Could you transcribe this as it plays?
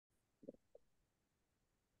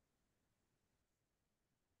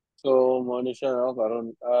So, mo ni siya, no?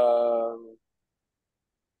 Karon,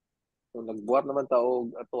 so nagbuhat naman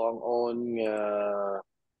taog ato ang own nga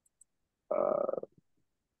ah,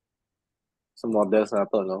 sa models na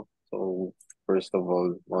to, no? So, first of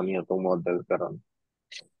all, mo ni atong model karon.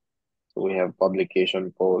 So, we have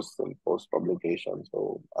publication post and post publication.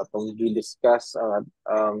 So, atong i-discuss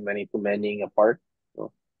ang many-to-many nga part,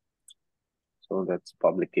 no? So, that's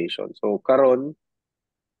publication. So, karon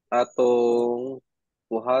atong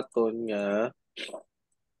buhaton nga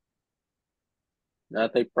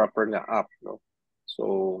natay proper nga app, no? So,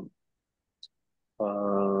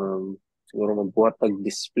 siguro magbuhat tag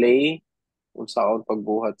display kung saan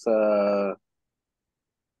pagbuhat sa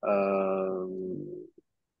um,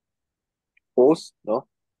 post,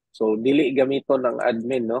 no? So, dili gamiton ng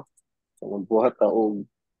admin, no? So, magbuhat ka og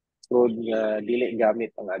code nga dili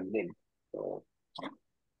gamit ang admin. So,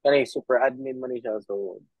 kani super admin man ni siya.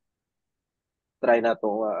 So, try na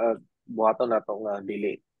to nga buhaton na to nga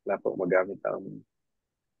dili na to magamit ang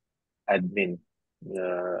admin nga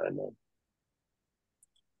ano.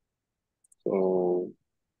 So,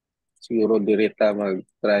 siguro direta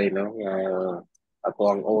mag-try, no? Ako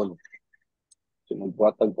ang own. So,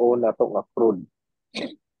 magbuhat ang own na to nga code.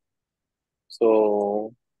 So,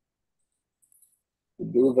 to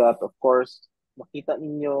do that, of course, makita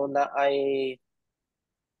ninyo na ay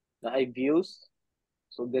views.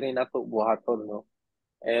 So, diri na to buhaton, no?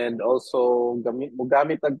 And also, mo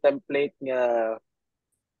gamit ang template nga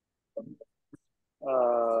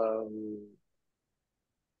um,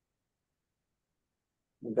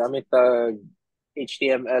 gamit ang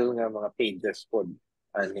HTML nga mga pages pod.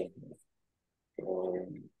 Ani.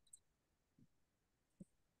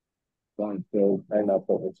 So, ay na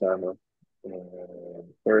po sa ano.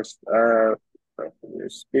 First,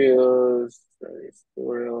 your skills,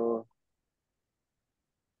 tutorial.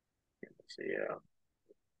 So, yeah.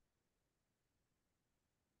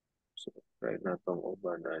 So, try na itong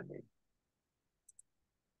uban na ni.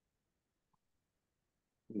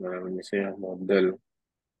 Marami niya siya model.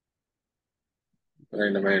 Try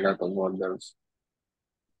naman na itong models.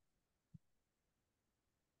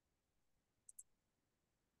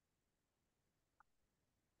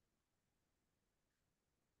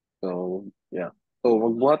 So, yeah. So,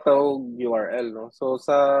 magbuhat ako URL, no? So,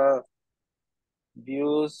 sa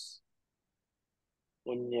views,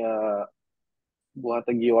 kunya,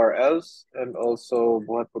 buhatag URLs, and also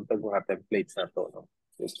buhat po tag mga templates na to, no?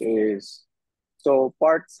 This is, so,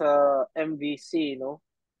 part sa MVC, no?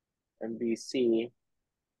 MVC.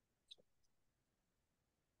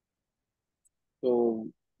 So,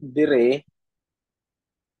 dire,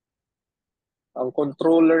 ang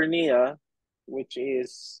controller niya, which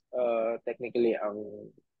is technically ang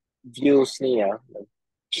views niya,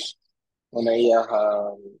 na iya,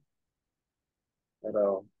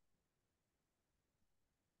 pero,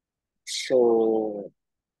 so,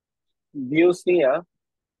 views niya,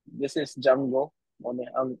 this is Django,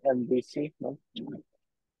 ang MVC, no?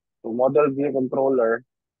 So, model view controller.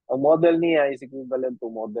 Ang model niya is equivalent to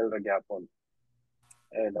model ra gyapon.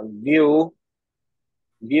 And ang view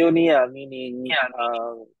niya, meaning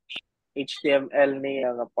HTML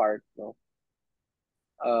niya nga part, no?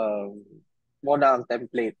 Um, muna ang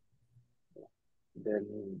template. Then,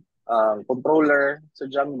 ang controller sa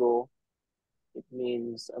Django, it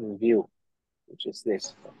means ang view, which is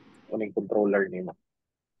this. No? Uning controller niya.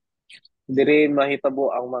 Diri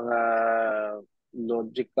mahitabo ang mga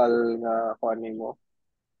logical nga kuan mo.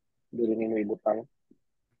 Diri nimo ibutang.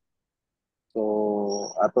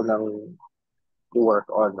 So, ato nang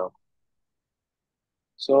i-work on, no?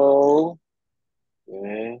 So,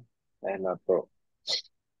 ayun na to.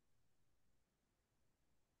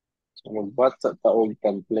 So, magbuhat sa taog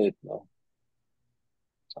template, no?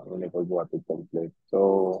 Saan na pagbuhat yung template? So,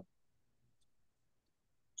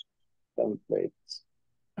 templates.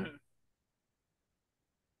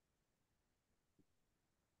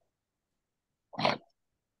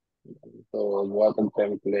 So, buhat ang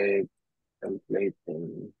template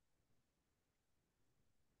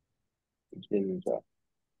din siya.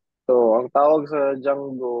 So, ang tawag sa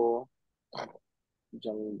Django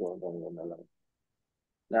na lang.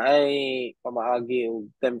 Na ay pamaagi og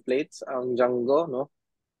templates ang Django, no?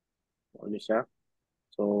 Ano siya?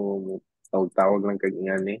 So, tawag-tawag lang kag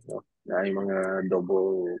ingani, no? Na ay mga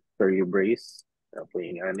double curly brace na po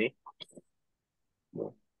ingani.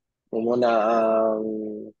 No? So, muna ang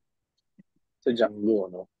sa Django,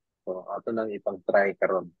 no? So, ato nang ipang-try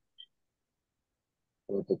karon.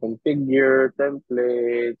 So, to configure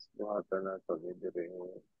templates, ato na to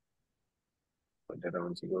pwede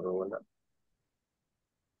naman siguro wala.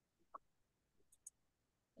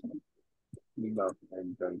 Love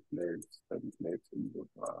and templates in the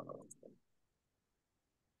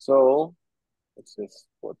So, let's just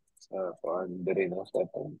put on the rin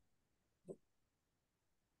setting.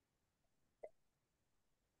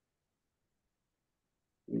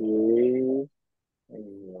 Yes.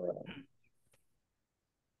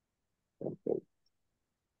 Template.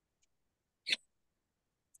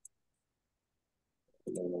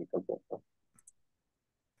 Kailangan ka po.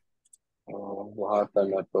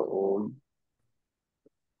 Buhatan na to og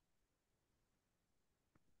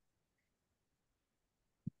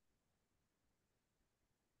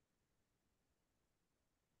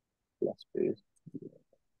plus space.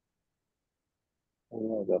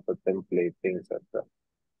 Dapat templating sa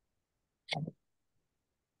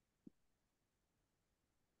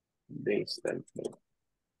base template.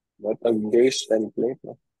 Matag base template,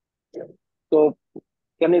 no? So,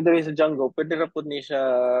 kani diri sa Django, pwede ra pud ni siya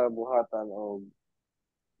buhatan o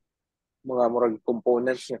mga murag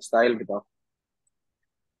components nga style, di ba?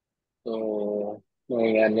 So,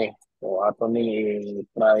 nangyayari. So, ato ni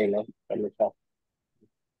try no? Kali siya.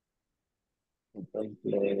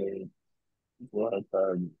 Template,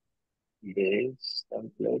 buhatan base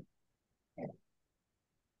template.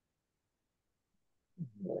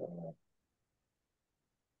 Uh,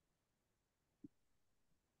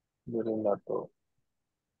 Diri na to.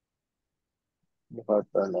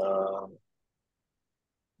 Buhatan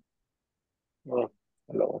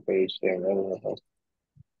wala ko page yan. Ano na to?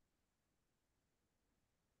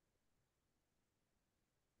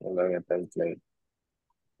 Wala yung template.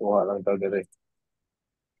 Kuha lang to diri.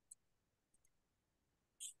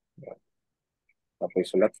 Tapos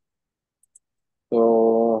sulat.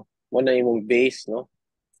 So, muna yung base, no?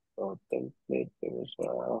 So, template ko sa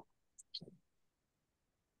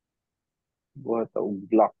buhat o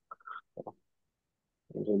block.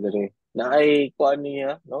 So, dere. Na ay kuha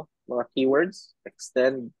niya, no? Mga keywords,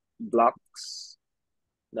 extend, blocks,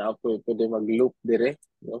 na ako pwede mag-loop dire,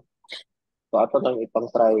 no? So, ato lang ipang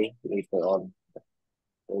try later on.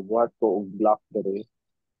 So, buhat ko og block dire.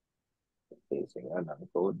 Facing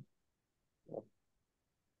anang code. No?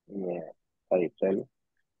 Yeah. Title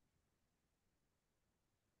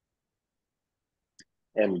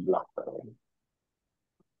and block.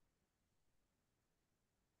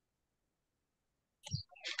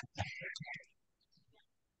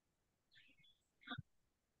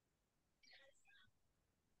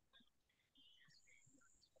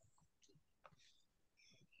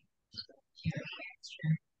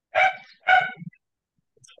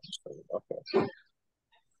 Okay.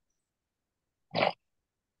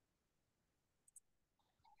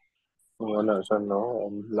 Kung ano siya, no?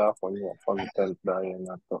 And block ko yung content dahil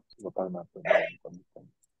na to. Butang natin yung content.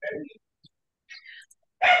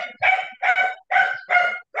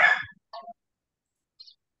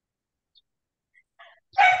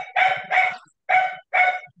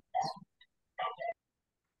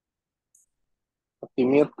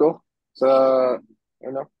 I-mute ko sa,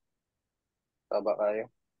 ano, taba kayo.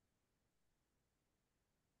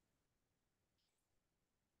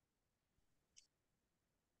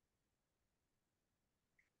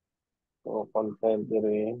 So, content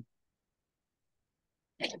rin,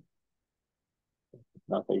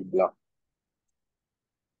 nasa block.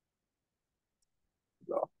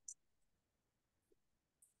 Block.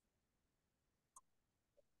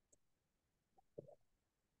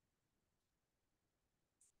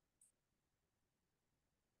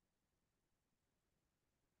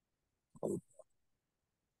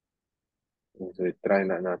 So, try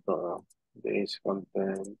na nato. Base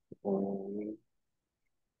content. So,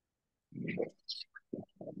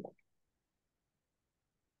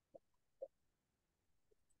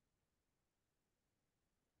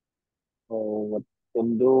 what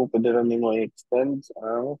can do, pwede rin mo i-extend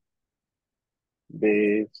ang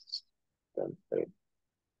base content.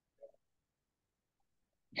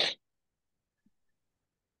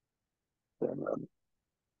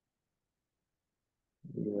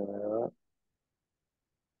 Yeah.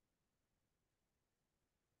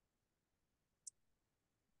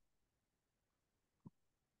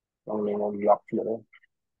 Ang mga block na rin.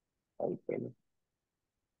 Open.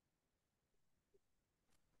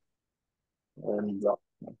 And block.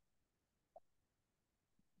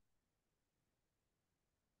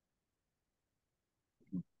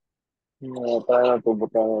 Tayo na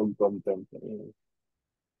pubuka ng content.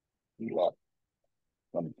 Block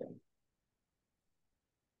content.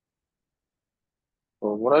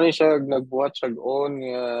 So, mura ni siya nagbuhat siya own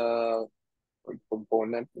nga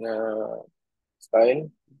component nga style.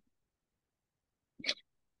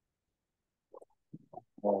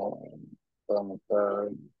 Um, Tama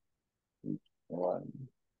one.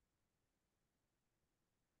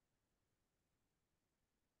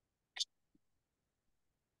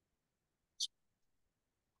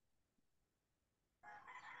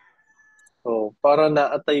 So, para na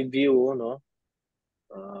atay view, no?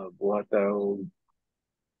 Buhat ang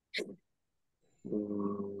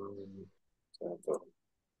saan to?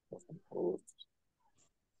 Post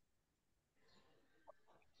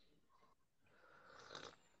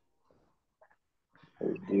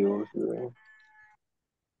videos, eh.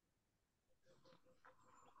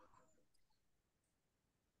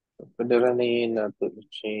 Pwede rin natin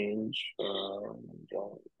change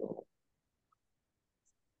Django.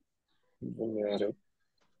 Generic.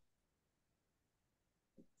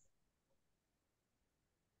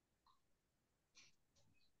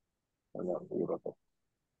 Ano, puro to.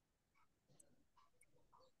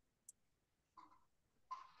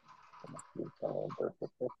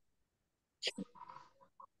 Perfect.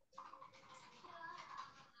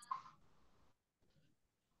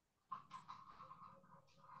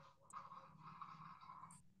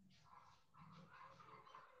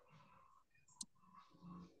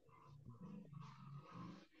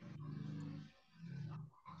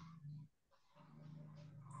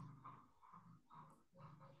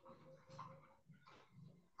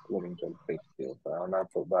 Kuring template yun. Para na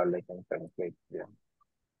po balik ang template yan.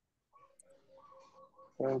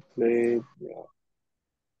 Template, yeah.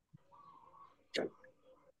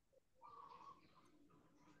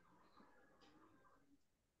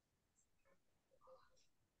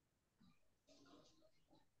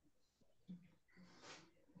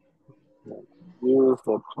 View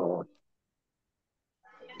photo.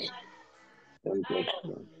 Template.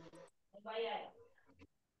 Yeah.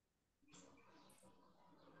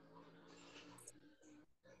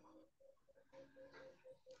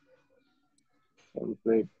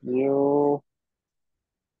 Template view.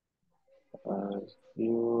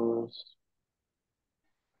 Views.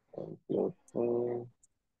 Template.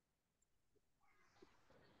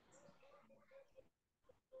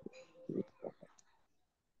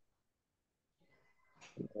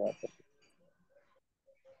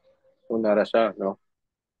 Una ra siya, no?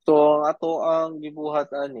 So, ato ang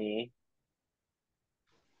gibuhat ani,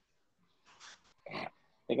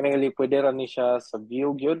 technically pwede ra ni siya sa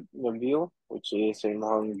view gyud, nga view, which is sa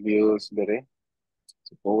imong views dire,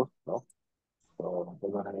 suppose, no? So,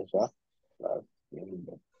 pwede ra ni siya. Plus, yung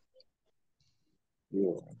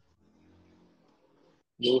view.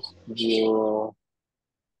 This view,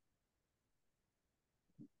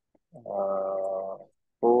 uh,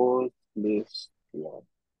 post list, yan.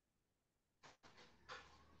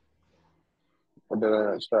 Pwede ra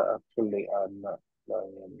na siya actually add na lang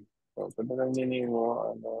yan. So, pwede ra nini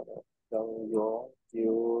mo, ano, Django,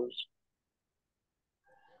 views,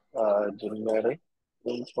 generic,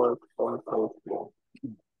 import from flow.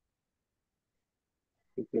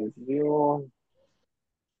 Secret view,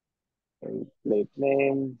 template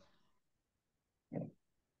name,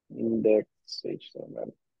 index,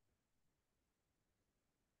 HTML.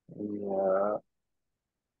 Yeah.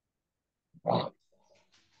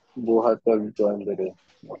 Buhat ang tuwan dito.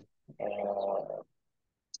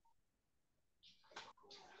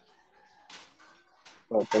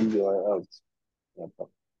 Open URLs.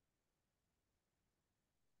 Ito.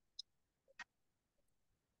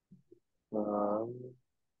 Um,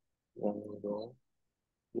 Django,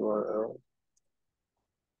 URL,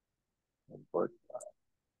 import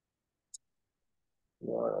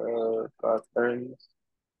URL, patterns.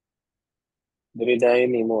 Diri dahil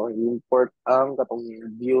nimo import ang katong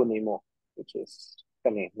view nimo, which is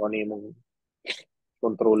kani mo nimong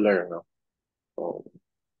controller, no? So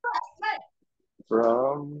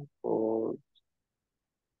from for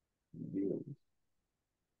view.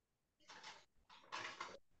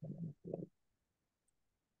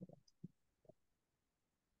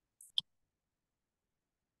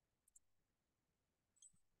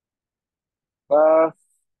 Path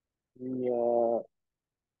niya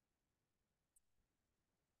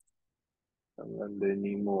ang nandun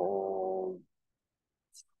nimo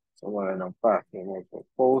sa wala ng path nimo so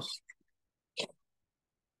post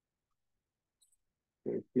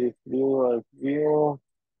click view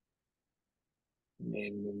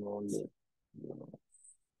name nimo ulit.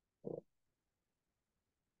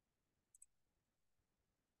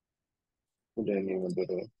 Pwede nimo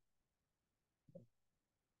dito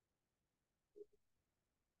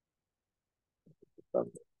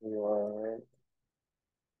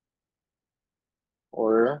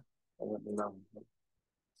or ano lang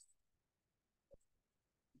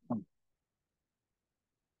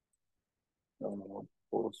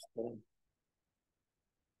post yeah.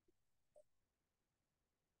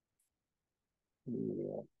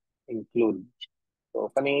 Include. So,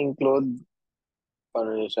 kaning include,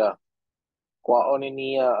 paano niya siya? Kuhaon ni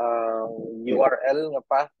niya ang URL nga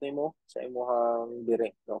path nimo sa imong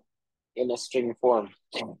direct, no? in a string form.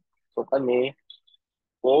 So kani,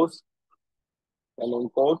 post,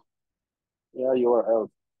 kanang post, yeah, URL.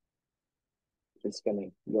 Is kani,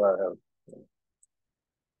 URL.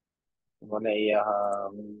 Muna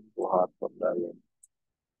iyahang buhaton dahil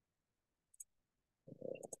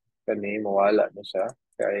kani, mawala na siya.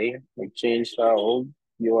 Kay, mag-change siya og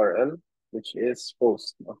URL, which is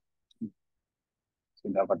post. No? So,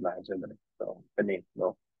 dapat na siya dali. So, kani,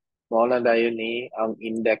 no? Mawala na yun ni ang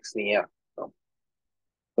index niya. No?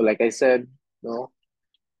 So, like I said, no?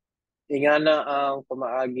 Ingana ang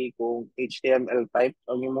pamaagi kung HTML type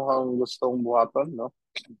ang imong gustong buhaton, no?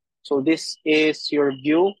 So this is your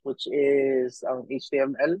view which is ang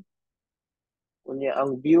HTML. Kunya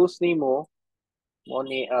ang views nimo mo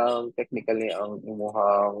ni ang technically ang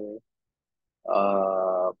imong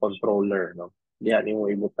controller, no? Diya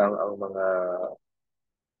nimo ibutang ang mga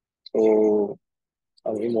so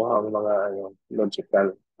ang imong mga ano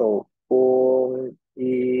logical. So kung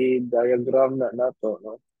i-diagram na nato,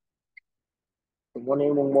 no? Kung mo na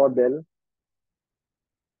imong model,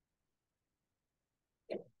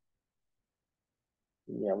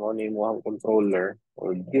 niya mo ni imong controller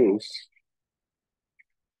or views,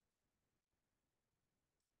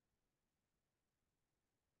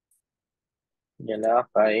 niya na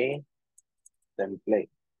kay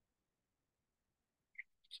template.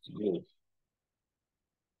 Views.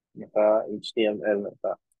 Naka HTML na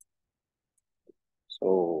ta.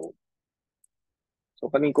 So,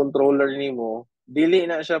 so kaning controller nimo, dili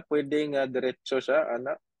na siya pwede nga diretso siya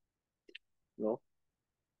ana, no?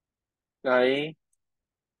 Kay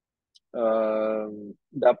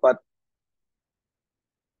dapat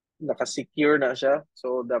naka-secure na siya.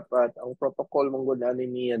 So dapat ang protocol mong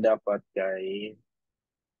gud-ani niya dapat kay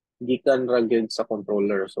gikan ra gyud sa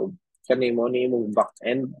controller. So kani mo ni imong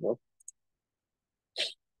back-end, no?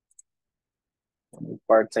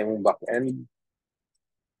 Part sa imong back-end.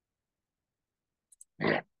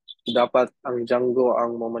 Dapat ang Django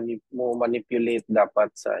ang mo manipulate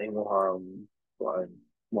dapat sa imong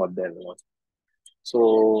model, no? So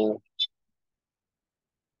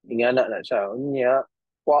ingana na siya. Unya,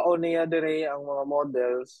 kwaon niya dire ang mga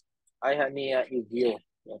models ay niya i-view.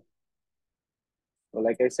 So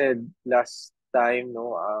like I said last time,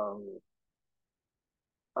 no, ang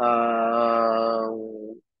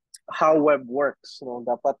how web works, no,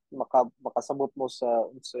 dapat makasabot mo sa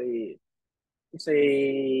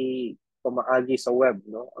pamaagi sa web,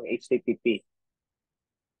 no, ang HTTP.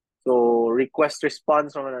 So request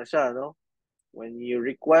response naman na siya, no? When you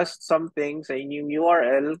request something sa inyong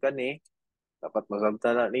URL kani, dapat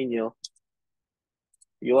masabtan na ninyo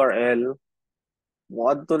URL,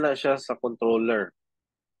 muadto na siya sa controller,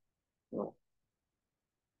 no?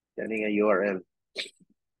 Yan nga URL,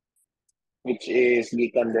 which is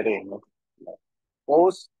gikan dire, no?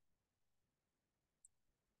 Post,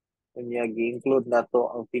 kanya gi-include na to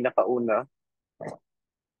ang pinakauna,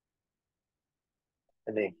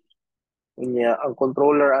 ano kanya ang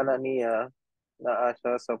controller ana niya naa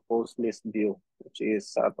siya sa post list view, which is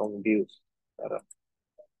sa atong views. Para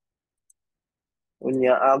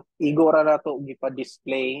unya ang igora na to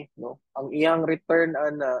gipa-display, no? Ang iyang return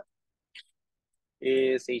ana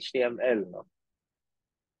is HTML, no?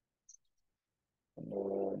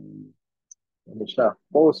 Um, ano siya?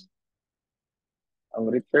 Post. Ang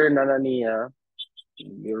return na niya,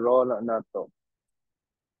 i-raw na nato.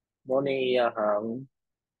 Mo ni iyahang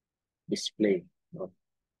display. No?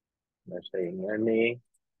 Nasa nga ni,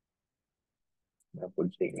 napod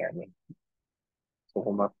siya nga ni. So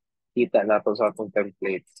kung makita nato sa atong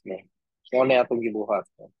templates, no? Mo ni atong gibuhat.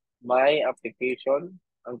 No? May application,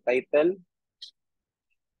 ang title,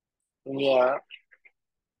 niya,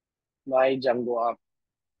 may Django app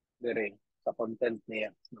dire sa content niya.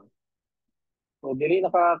 No? So dili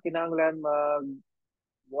nakakinahanglan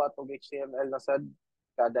magbuhat og HTML na sad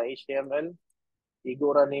kada HTML.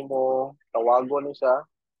 Igura nimo tawagon ni siya,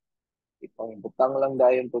 itong butang lang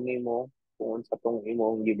dayon to nimo kung sa tong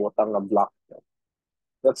imong gibutang nga block.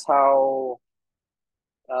 That's how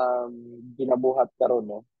um, ginabuhat karon,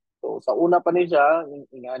 no? So sa una pa ni siya,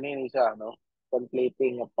 ingani ni siya, no?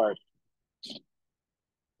 Templating nga part.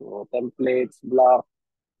 So templates, block,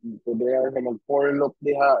 so there na mag for loop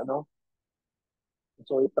diha, no?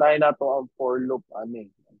 So i-try na to ang for loop ani.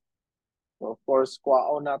 So of course,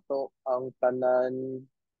 kuwao na to ang tanan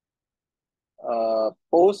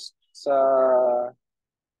post sa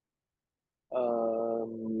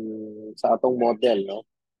atong model, no?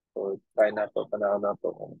 So try na to, panahon na to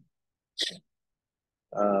kung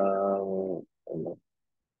ano,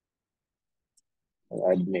 ang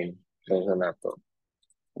admin. Kaya na to.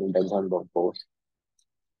 Yung daghan bang post.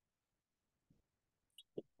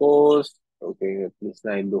 Post. Okay, at least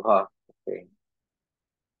na duha. Okay,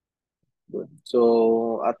 good.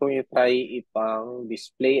 So, atong i-try ipang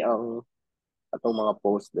display ang atong mga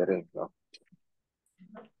post dire, no?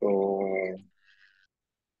 So,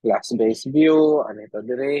 class-based view, ano ito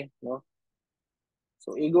dire, no?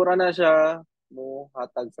 So, igura na siya mo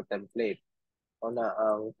hatag sa template. O na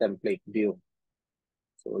ang template view.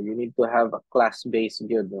 So, you need to have a class-based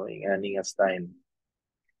view, no? Yung aning as time.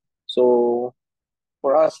 So,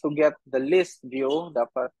 for us to get the list view,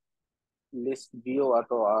 dapat list view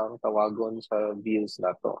ato ang tawagon sa views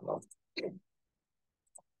na to, no?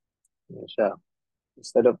 Yan siya.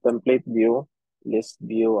 Instead of template view, list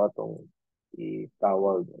view atong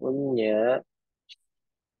itawag. Unya,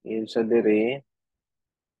 yun siya dire.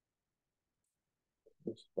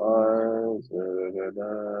 Stars,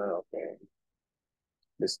 okay.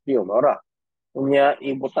 List view, mara. Unya,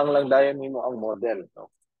 ibutang lang dayon nimo ang model, no?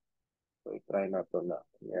 So, i-try na to na.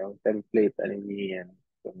 Yung template, ano yan?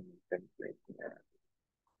 Yung template niya.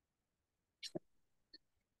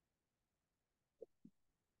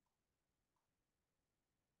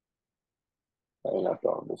 Try na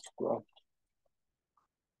to.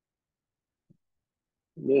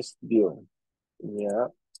 List view.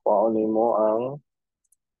 Yeah. Paunin mo ang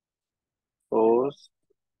post,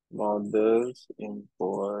 models,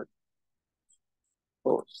 import,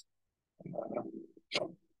 post.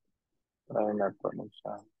 Try na to na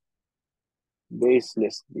siya. Base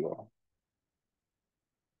list view.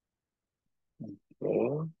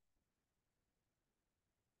 Okay.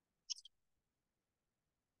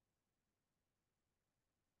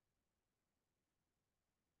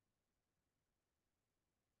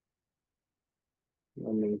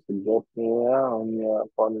 Ano yung suggest niya? Ano yung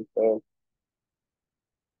concept?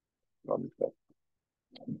 Concept.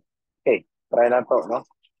 Okay. Try na to, no?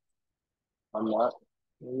 Ano?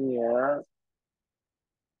 Yeah.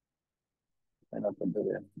 Ano to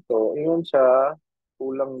din. So, ingon siya,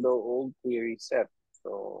 kulang daw og query set.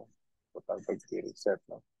 So, total pag query set,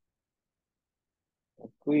 no?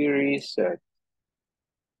 Query set.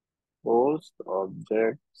 Post,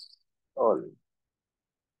 objects, all.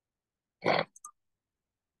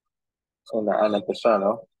 So, naana to siya,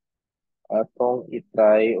 no? Atong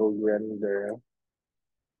itry o render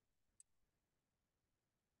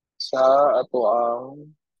sa ato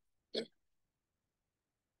ang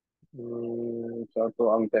sa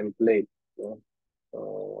ato ang template. So,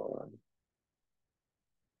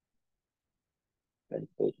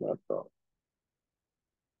 template na to.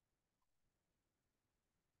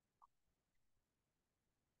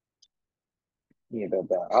 Dito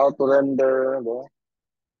ba? How to render, no?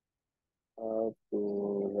 How to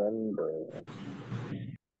render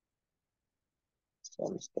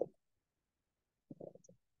some stuff.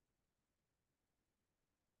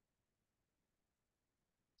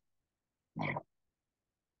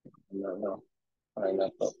 No. Ay na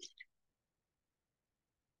to.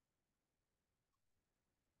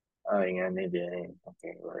 Ay nga ni din.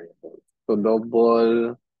 Okay, variable. So,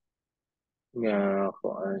 double nga ko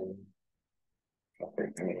ay okay,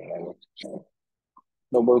 ano.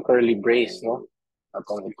 Double curly brace, no?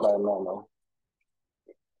 Atong i-try mo, no?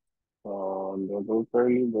 So, double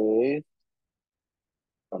curly brace,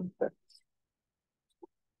 context.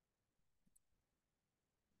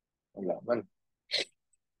 Wala man.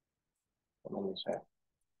 Ano siya?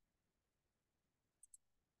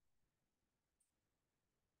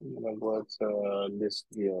 Nag-work sa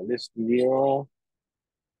list view. List view.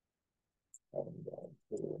 And,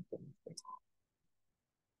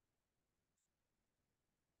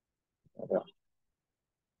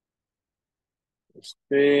 list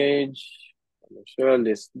page. Ano siya?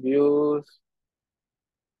 List views.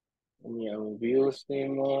 Ano yung views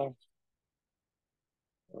nimo?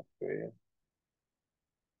 Okay.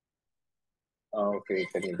 Okay.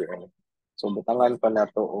 Kanina ano. So, butangan pa na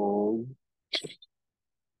to og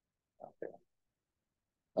okay.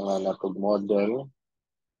 Butangan na to model.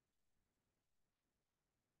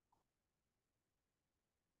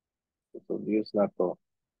 So, views na to.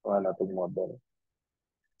 Butangan na to model.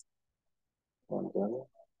 Model.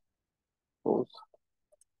 Post.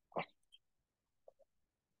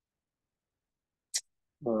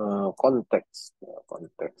 Context.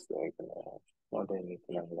 Context. Like, model ito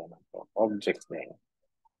lang lang to. Object na yun.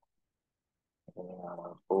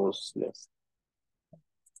 Post list.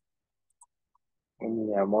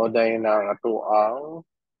 Mo dahil na ato ang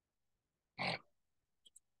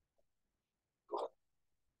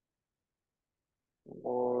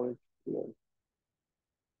post list.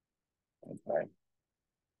 Okay.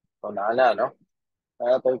 So, naala, no?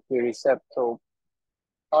 Kaya tayo query set. So,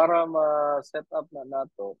 para ma-set up na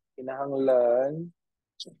nato, kinahanglan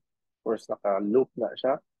course, naka-loop na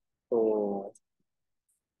siya. So,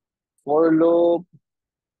 for loop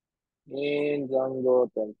in Django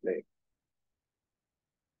template.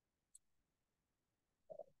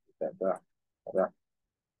 Teka, teka.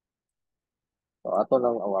 So, ato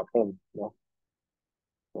lang awaton, no?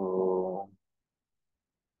 So,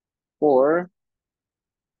 for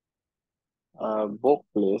book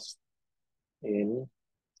list in,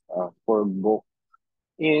 for book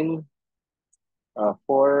in,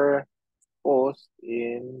 for post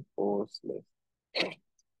in post list.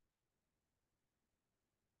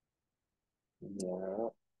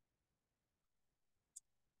 Yeah.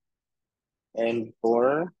 And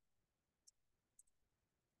for,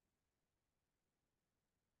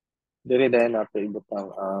 dili dahil nato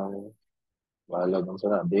ibutang ang wala ng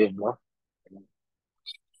sinabi, no?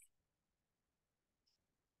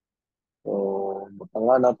 So,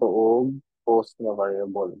 butangan na to og post na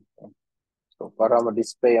variable. So, para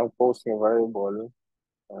ma-display ang post na variable,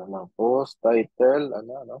 mga post, title,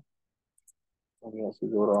 ano? Ano yan,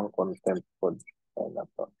 siguro ang content code. Kaya na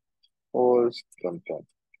to. Post, content.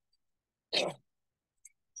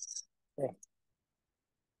 Eh,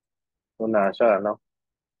 ito na siya, no?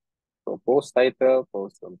 So, post title,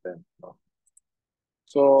 post content, no?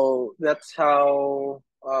 So, that's how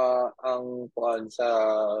ang kuan sa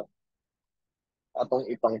atong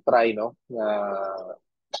ipang try, no? Na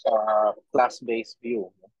class-based view.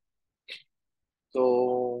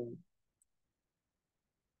 So,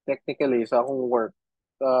 technically, sa akong work,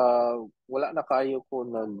 wala na kayo ko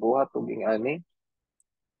nagbuhat og ani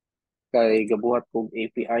kay gabuhat kog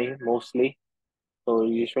API mostly. So,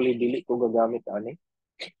 usually, dili ko gagamit ani.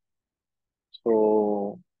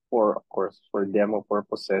 So, for, of course, for demo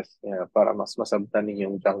purposes, yeah, para mas masabtan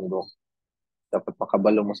ninyong Django, dapat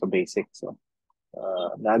makabalo mo sa basics. So,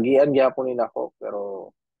 nagian gyapon ni nako,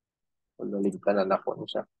 pero ulit ka na nako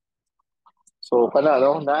siya. So, kana,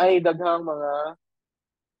 no? Naay daghang mga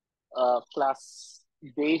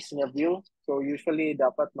class-based na view. So, usually,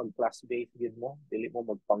 dapat mag-class-based din mo. Dili mo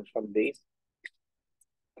mag-function-based.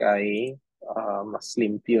 Kay, mas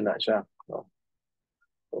slim view na siya. No?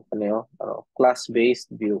 So, ano,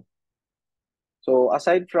 class-based view. So,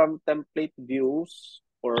 aside from template views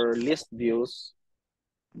or list views,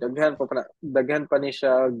 daghan pa ni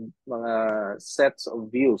siya mga sets of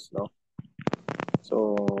views, no?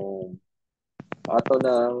 So, ato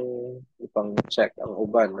nang ipang check ang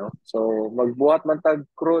uban, no? So, magbuhat man tag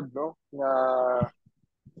crude, no? Nga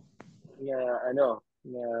ano,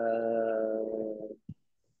 nga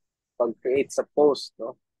pag-create sa post,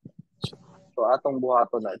 no? So, atong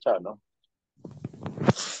buhaton na siya, no?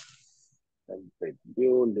 Template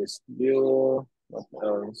view, list view, what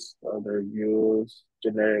else? Other views,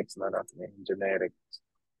 generics na natin, generic.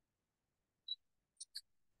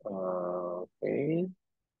 Okay.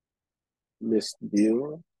 List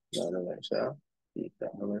view. Ano na siya? Kita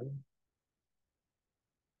naman.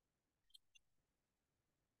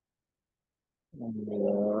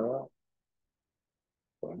 Uh,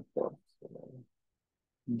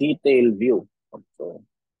 detail view. So,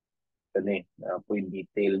 kani, na po yung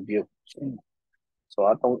detail view. So,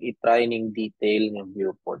 atong i-try ning detail ng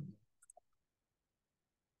view po.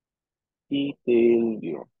 Detail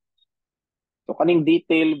view. So, kaning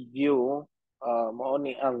detail view, mao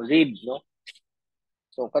ni ang read, no?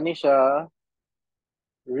 So, kani siya,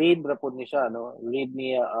 read ra po ni siya, no? Read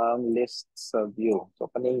niya ang list sa view. So,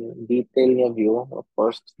 kaning detail niya view, of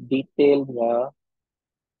course, detail niya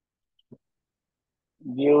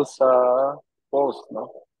view sa post, no?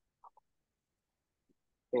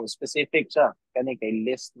 So, specific siya. Kani kay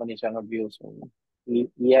list man ni siya nga view. So,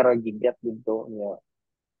 iya ra gigyat dito niya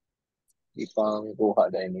ipang kuha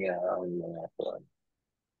dahil niya ang mga kuan.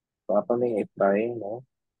 So, ato ning i-try, no?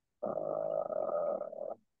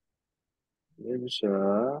 Yun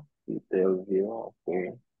siya. Detail view.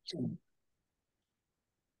 Okay.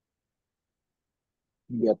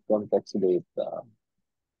 Get context data.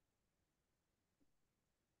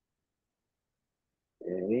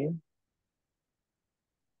 Okay.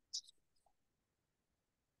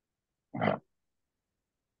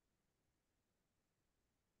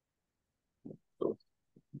 So,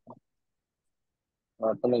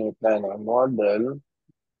 ato ning i-try na model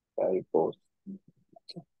kay post.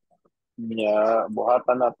 Niya,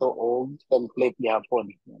 buhatan na to og template gihapon.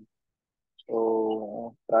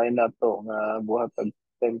 So, try na to nga buhat ang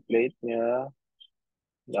template niya.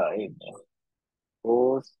 Lain.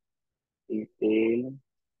 Post, detail,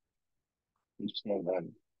 each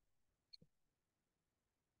naman.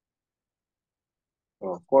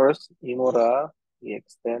 So, of course, imura,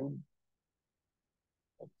 extends,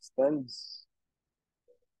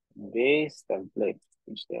 base, template.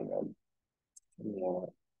 HTML.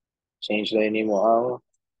 Yeah. Change lang mo ang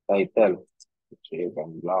title. Okay,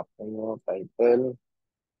 ang block mo, title.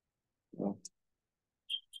 No?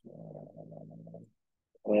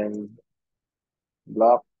 And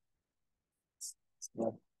block.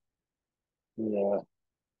 No? Yeah.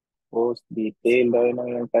 Post detail lang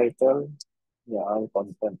yung title. Yeah, ang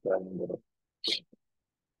content lang yung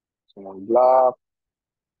so, block,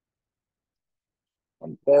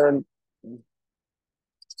 content,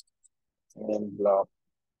 and block.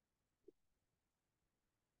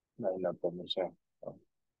 Nailap ko mo siya. So,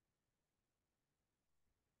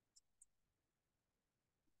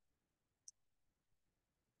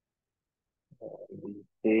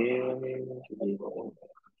 detail.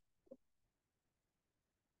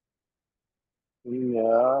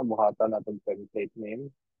 Yeah, buhatan natin template name.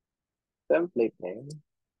 Template name.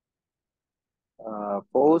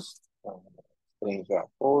 Post. String siya.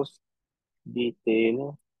 Post.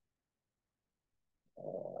 Detail.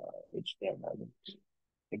 HTML.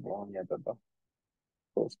 Tignan niya to.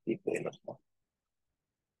 Post detail.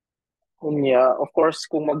 Kunya, of course,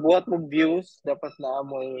 kung magbuhat mo views, dapat na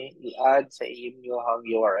mo i-add sa inyong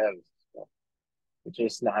URLs. No? Which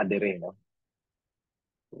is naadiri, no?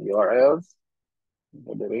 URLs.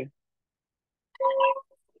 Naadiri.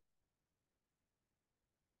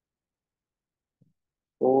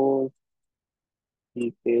 Post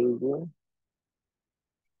detail view.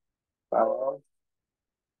 Tapos,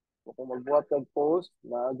 kung magbuhat kag post,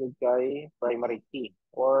 naagad kay primary key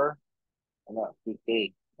or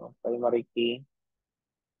PK. No? Primary key,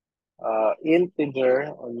 integer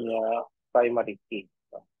on your primary key.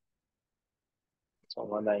 So,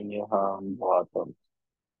 mana inyo ang buhaton.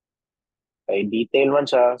 Kay detail man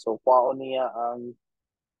siya, so kuha niya ang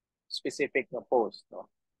specific na post. No?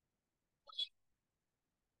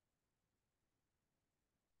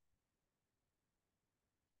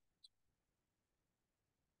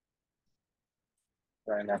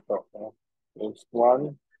 Kaya na to. No? Post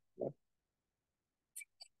 1. No?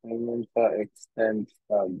 Ngayon sa extend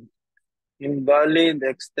tag. Invalid,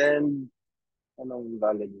 extend. Anong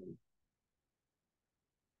invalid yun?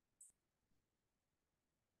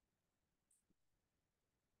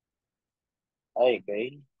 Ay,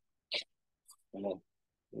 okay. Ano?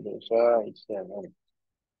 Hindi siya extend.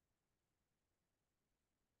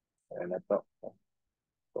 Kaya na to.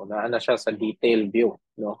 So, naana siya sa detail view.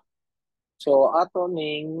 No? So, ato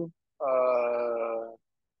ning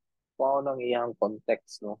kung nang iyang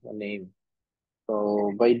context, no, na name. So,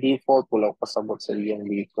 by default, wala pasabot sa iyang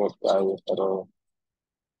default tayo. Pero,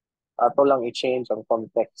 ato lang i-change ang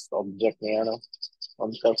context object niya, no?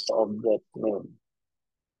 Context object name.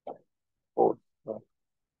 Post, no?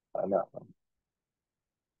 Ano,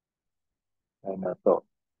 ano to.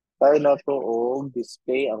 Tayo na to o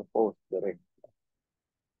display ang post direct.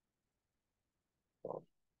 So,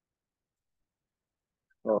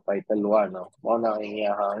 no, title 1, no? Mo na ang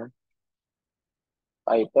iyahang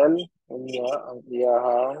title, ang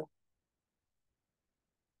iyahang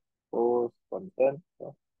post content,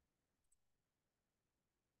 no?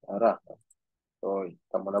 Ara. So,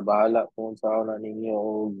 tamo na bahala kung saan na ninyo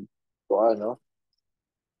kung ano,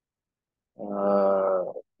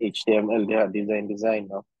 HTML diha, design,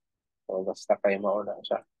 no? So, basta kayo mauna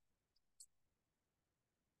siya.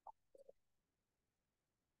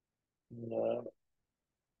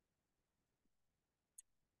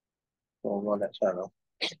 So, mauna siya, no?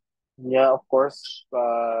 Yeah, of course,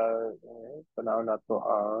 panahon na to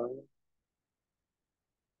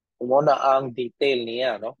muna ang detail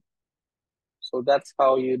niya, no? So, that's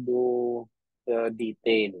how you do the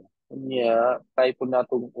detail. Yeah, type po na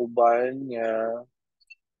itong uban nga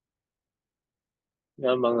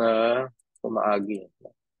mga pumaagi.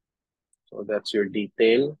 So, that's your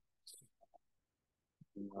detail.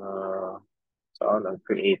 Saan ang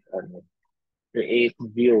create, create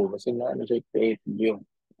view. Kasi na, ano siya, create view.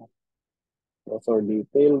 So, for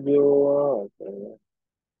detail view, okay.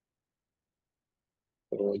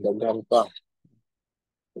 So, daghan pa.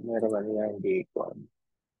 So, meron man yan, di-con.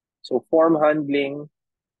 So, form handling.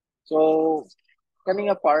 So, kani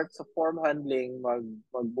nga part sa form handling,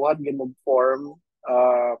 magbuhat gyud mag form,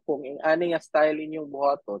 kung ani nga style inyong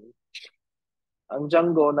buhaton, ang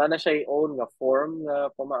Django na siya i-own nga form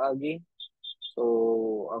nga pamaagi.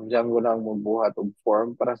 So, ang Django na ang magbuhat og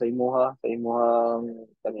form para sa imuha, sa imuhang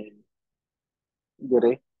kanin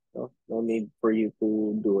dire, no? No need for you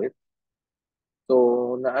to do it.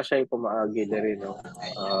 So, naa siya pamaagi dire, no?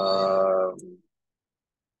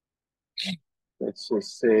 Let's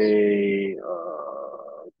just say,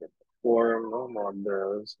 form, no?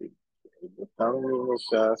 Models. Ibutang mo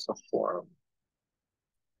siya sa form.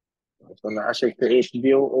 So, naa siya create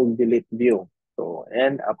view o delete view. So,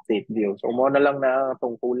 and update view. So, mo na lang na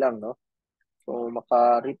itong kulang, no? So,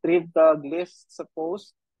 maka-retrieve ka list sa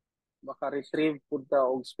post, maka-retrieve po ta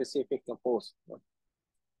og specific na post. No?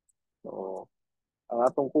 So, ang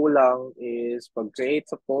atong kulang is pag-create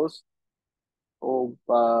sa post o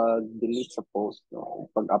pag-delete sa post, no?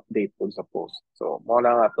 Pag-update po sa post. So, mo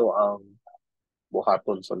na nga to ang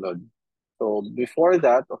buhaton sunod. So, before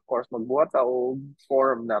that, of course, magbuhat ta og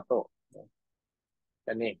form na to. No?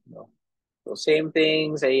 Kani, no? So, same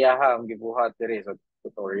thing sa iyaha ang gibuhat diri sa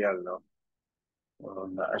tutorial, no?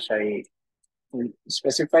 Na siya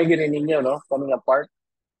specify gini ninyo, no? Kani nga part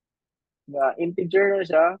na integer na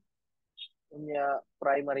siya, kunya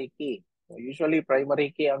primary key. So, usually, primary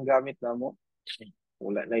key ang gamit na mo.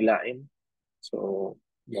 Wala na ilain. So,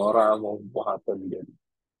 mora mo buhaton din.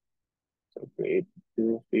 So, create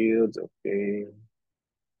two fields. Okay.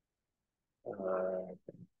 Uh,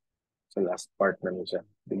 sa last part na niya siya.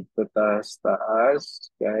 Dito taas,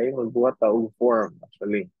 kaya magbuhat ta og form,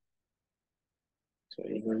 actually. So,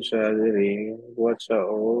 ingon siya diri, buhat siya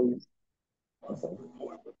og okay.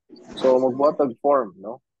 So, magbuhat og form,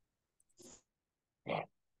 no?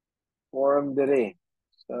 Form diri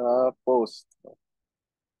sa post.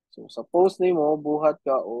 So, sa post nimo buhat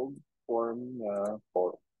ka og form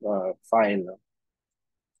file, no?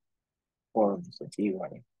 Form sa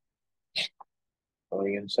TY. So,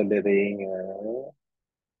 yun sa diri nga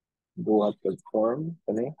buhat og form,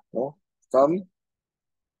 kani, no? From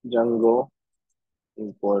Django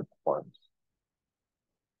import forms.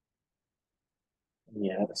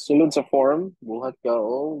 Yeah. Sulod sa form, buhat ka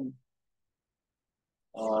og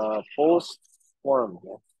post form.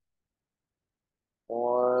 Yeah.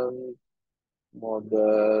 Form,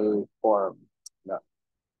 model form. Na,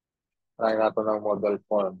 try nato ng model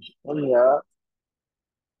form. Kanya,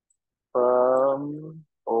 from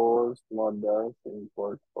post model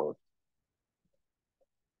import post.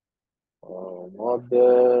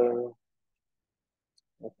 Model,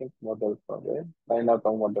 I think model form. Eh? Try nato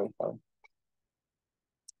ang model form.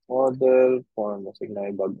 Model form. Kasi na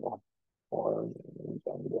ibag mo. Form.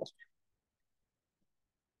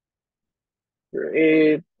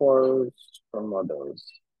 Create forms from models.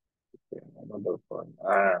 Okay, model form.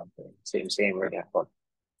 Okay. Same right now.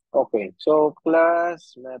 Okay, so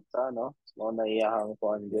class meta, no? So, naiyahang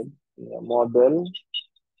ko andyan. Model,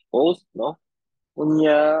 post, no?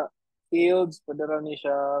 Unya, fields, padara ni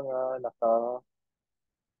siya nga naka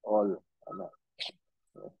all. Ano?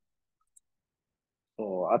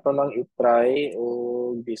 So, ato lang i-try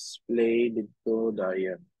o display dito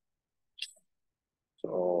dayan.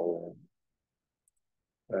 So,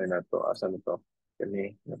 try na to. Asan to?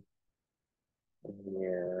 Kani.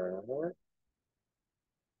 Yeah.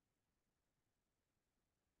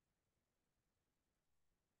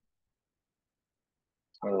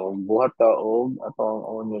 So, buhat ta og atong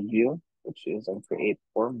own view, which is ang create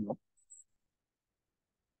form, no?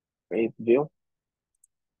 Create view.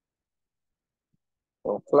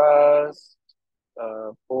 So, class,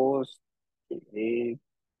 post, create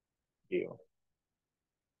view.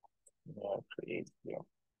 Create view.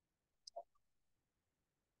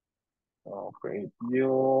 Create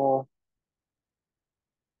view.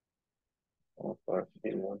 For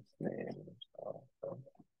fields name.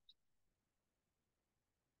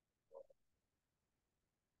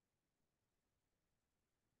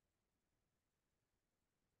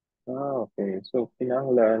 Okay. So,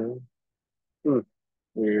 pinanglan.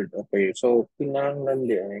 Weird. Okay. So, pinanglan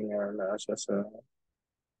di ay nga nasa sa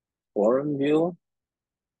form view.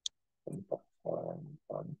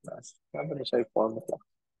 Form class. Sabi na siya form class.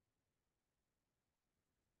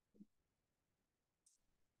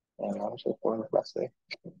 Ano siya form class eh.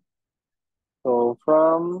 So,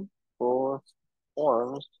 from post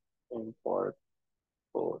forms, import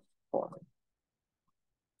post form.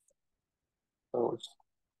 Post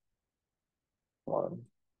form.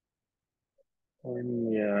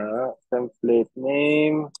 And yeah, template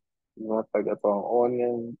name. Matag itong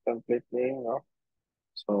onion template name, no?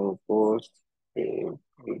 So, post, page,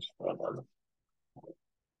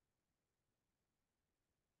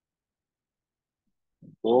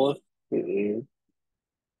 post, page,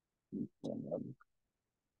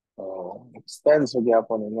 extends sa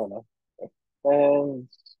gyapon nimo, no?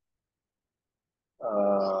 Extends,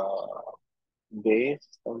 uh,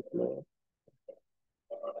 base, template.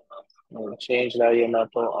 Change na yun na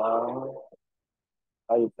to ang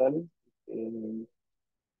title in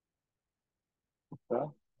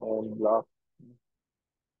and block.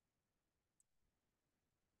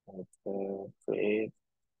 Create,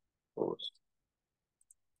 post.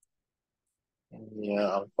 And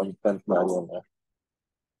yeah, ang content na yun, eh.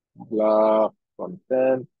 block,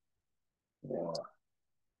 content, yeah,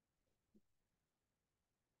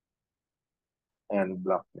 and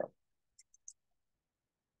block na.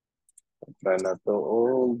 Try na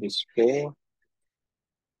to, display,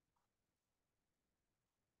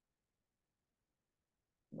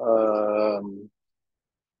 um,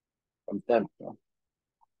 content, no?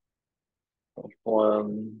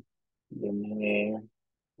 Form, yun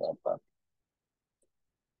dapat.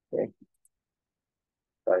 Okay,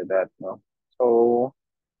 try that, no? So,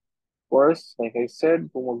 of course, like I said,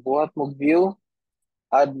 kung magbuhat mo view,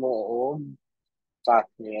 add mo og path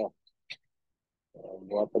niya.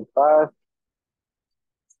 Buhat og path,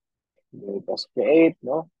 tapos create,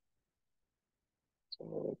 no?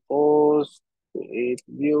 So, post, create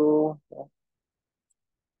view, no?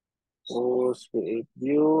 Post, create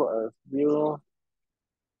view, as view,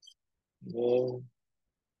 then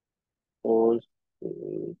post,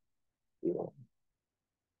 create view.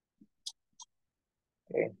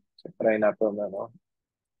 Okay, so try na to na, no?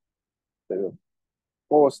 So,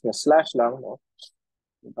 post na slash lang, no?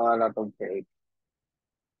 Ito na itong create.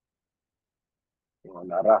 Yung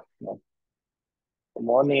lara, no?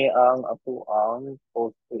 Kumuni ang ato ang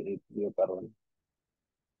post create view karon.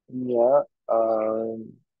 Niya,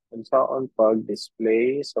 kung saan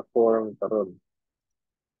pag-display sa form karon.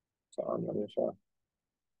 Saan ano siya?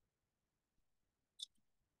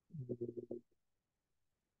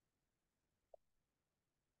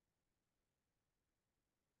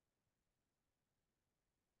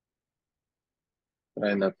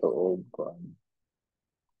 Try na to og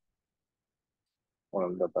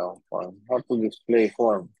form na tao form. How to display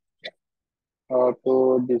form. How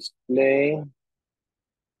to display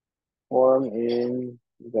form in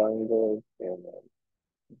Django.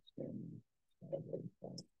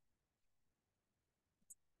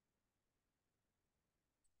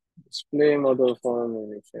 Display model form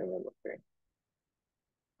in HTML. Okay.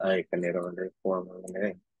 Ay, kanira man rin form. Ano na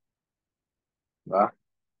eh. Ba?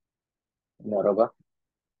 Naro ba?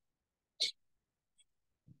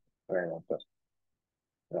 Try na to.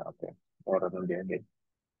 Yeah, okay. Ora nang din.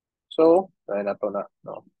 So, try na to na.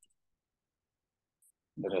 No.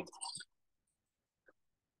 Direct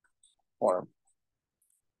form.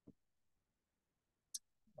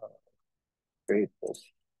 Create post.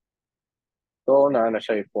 So, na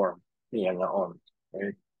siya yung form. Niya nga on.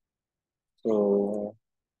 Okay. So,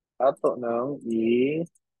 ato nang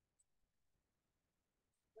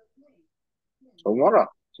sumura.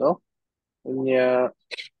 So, kanya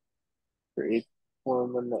create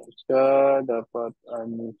form na siya. Dapat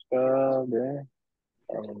ano siya. De,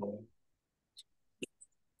 um,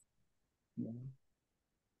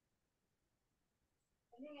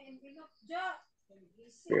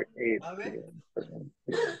 create.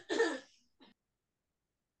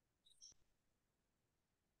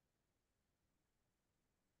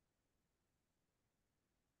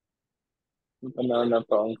 Ano na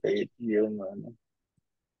pa ang create yung ano.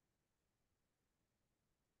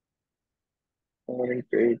 Kung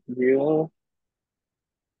create view.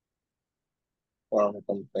 Form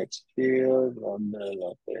context field.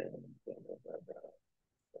 Model. Okay.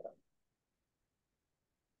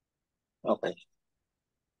 Okay.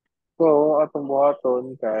 So, atong buhaton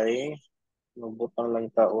kay nabutang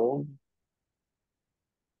lang taog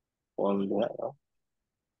form na, no?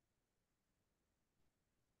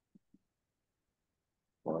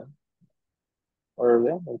 Form. Or,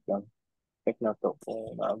 wait lang. Check na to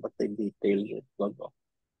kung naabot yung detail yung logo.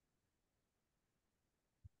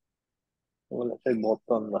 Wala siya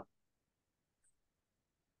button ba?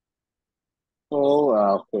 So,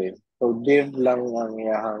 okay. So, div lang ang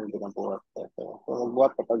iyahang ginabuhat. So,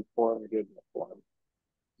 magbuhat kapag form, div na form.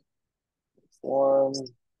 Form,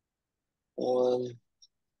 form,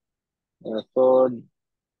 method,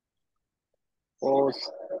 post,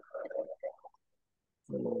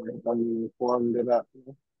 ang form nila.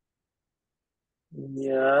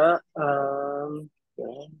 Yeah,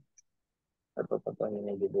 okay. Ito pa ito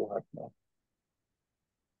yung gibuhat na.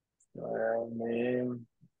 Name,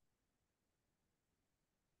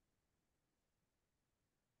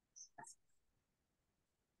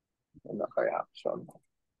 ano kaya action?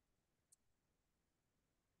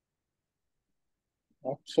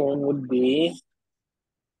 Action would be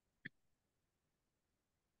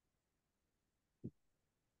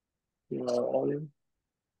all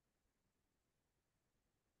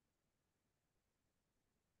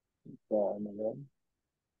ano yan?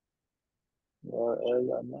 URL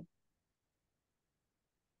ano?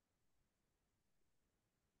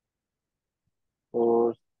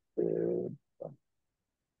 Post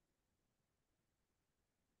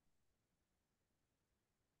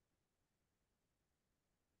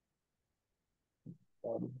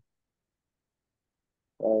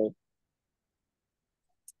Right,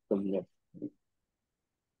 submit.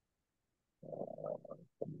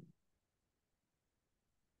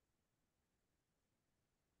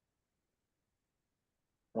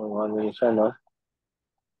 Kung ano yun siya, no?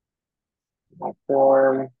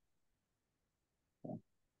 Form.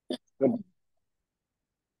 Good.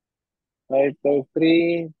 Title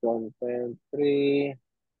 3, content 3,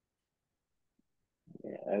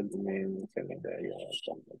 admin, sanitary,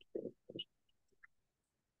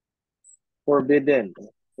 forbidden.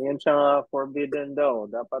 Yan siya nga, forbidden daw.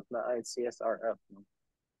 Dapat na ay CSRF. No?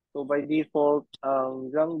 So by default, ang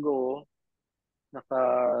Django, naka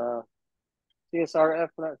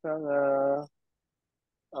CSRF na siyang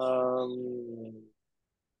um,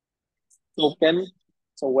 token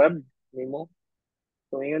sa web nimo.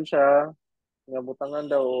 So yun siya, nga butangan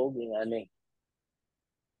daw og yung ani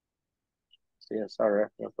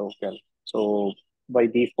CSRF na token. So by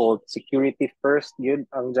default, security first yun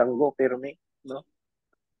ang Django permi, no?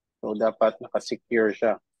 So dapat naka-secure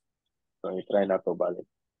siya. So i-try na to balik.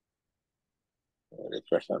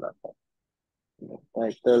 Refresh na natin.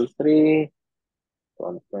 Title 3,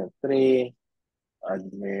 content 3,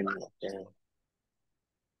 admin, okay.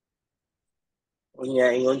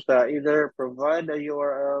 Unya, ingon sa either provide a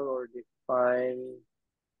URL or define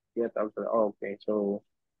get after. Oh, okay, so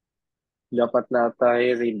dapat na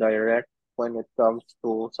tayo redirect when it comes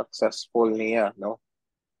to successful niya, no?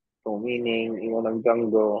 So meaning, ingon ang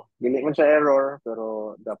Django, dili man siya error,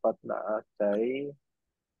 pero dapat na tayo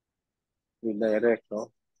redirect,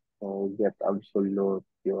 no? So get absolute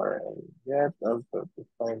URL. Get absolute,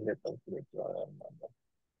 define get absolute URL.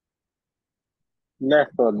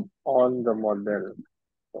 Method on the model.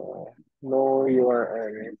 So, no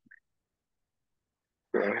URL.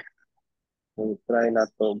 Okay. So, try na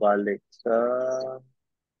to balik sa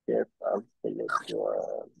get absolute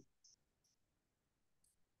URL.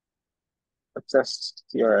 Success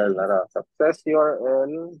URL na ra. Success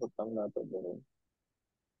URL. Butang na to din.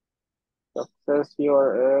 Success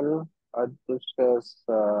URL. Add to siya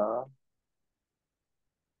sa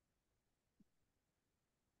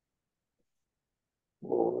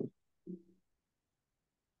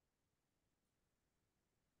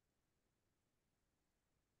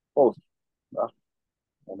post. Ah,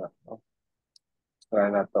 ano, no?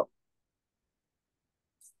 Try na to.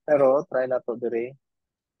 Pero, try na to dire.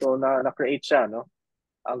 So, na-create siya, no?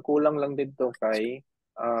 Ang kulang lang dito kay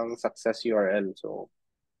ang success URL. So,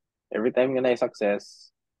 every time nga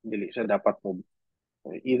na-success, dili siya dapat mo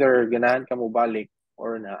either ganahan ka mo balik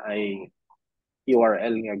or na ay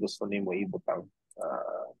URL nga gusto nimo ibutang.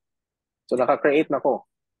 So naka-create na ko.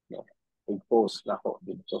 No? Post na ko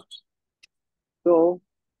dito. So,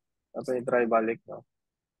 ato i-try balik, no?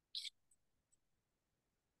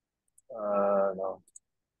 No.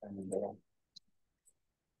 Ano ba yan?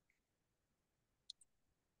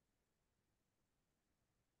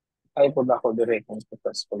 Ay po na ako direct kung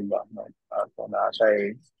successful ba. No? So na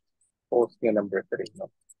siya post nga number 3. No?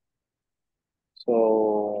 So,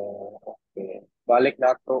 okay. Balik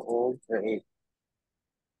na to o create.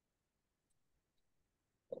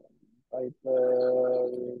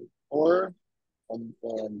 Title or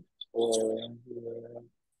content or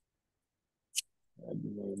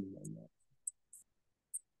admin.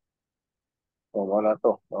 So, wala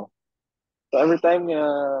to. No? So, every time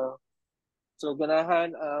so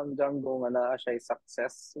ganahan ang Django nga naa siya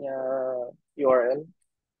success nga URL.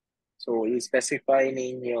 So, i-specify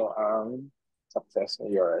ninyo ang success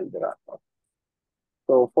nga URL dira. No?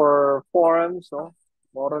 So, for forms, no?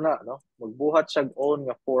 Moro na, no? Magbuhat siya own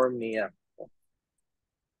nga form niya. So,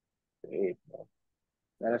 create, no?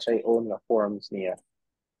 Na siya own nga forms niya.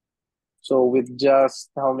 So, with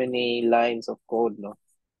just how many lines of code, no?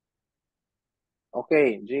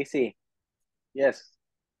 Okay, JC. Yes.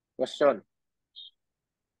 Question.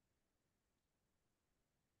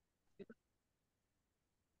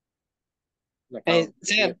 Ay, Naka,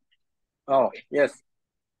 sir, oh, yes.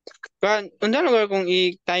 unsa lugar kung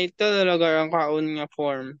i-title lugar ang kaon nga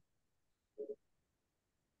form?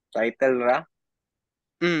 Title ra.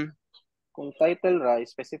 Mm. Kung title ra,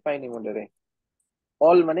 specify ni mo dire.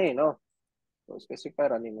 All man no? So,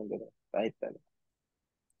 specify ra ni mo dire. Title.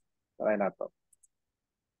 Try na to.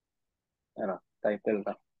 Ano, title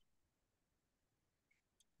ra.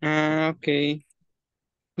 Okay.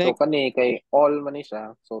 So, Like, kani kay all man ni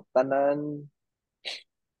siya. So, tanan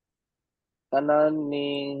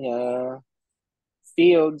ning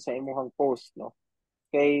field sa imuhang post, no?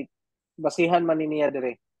 Kay basihan man ni niya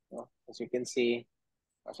dire, no? As you can see,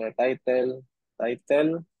 kasi title,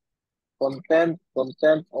 content,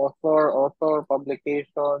 author,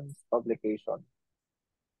 publication.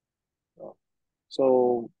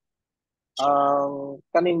 So, ang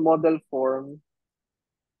kaning model form,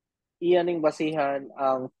 iyaning basihan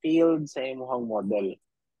ang field sa imong model.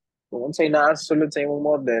 Kung unsay naa sulod sa imong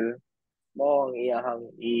model, mo ang iyahang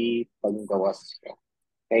ipaggawas.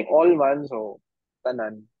 Kay all man, so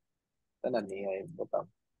tanan, tanan niya yung butang.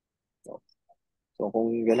 So, so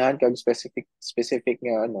kung ganahan kag specific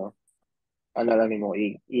nga ano lang nimo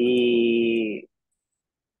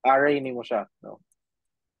array nimo siya, no?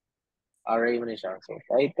 Array mo ni siya. So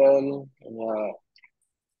title,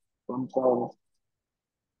 content,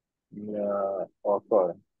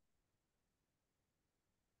 author.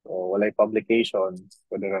 So walay publication,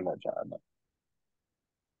 pwede ra na siya ano.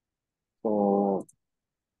 So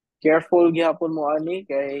careful gyapon mo ani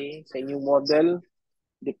kay sa inyong model,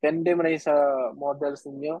 depende man rin sa models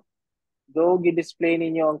ninyo. Though gi-display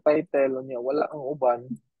ninyo ang title niya, wala ang uban,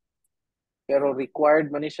 pero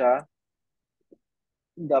required man ni siya,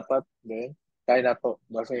 dapat kaya na to.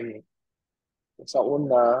 Basta sa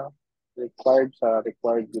una, required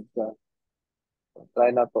good ka.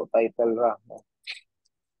 Try na to, title ra. No?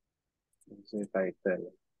 Kasi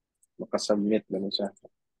title. Makasubmit na siya.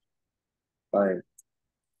 Fine.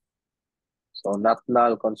 So, not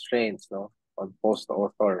null constraints, no? On post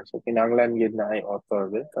author. So, kinanglan yun na ay author.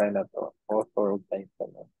 Try na to. Author of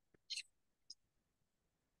title. No?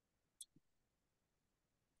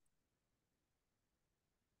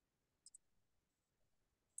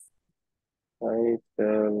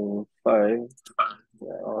 Title 5.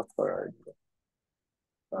 Yeah, author.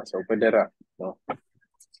 So, pwede ra. No?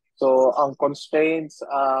 So, ang constraints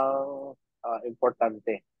ang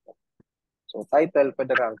importante. So, title,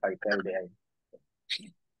 pwede ra ang title di ay.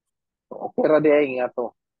 So, okay ra di ay nga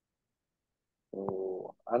to. So,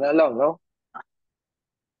 ano lang, no?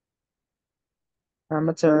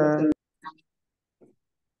 Salamat, sir.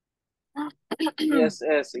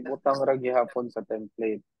 CSS, ibutang ra gihapon sa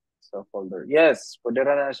template sa folder. Yes, pwede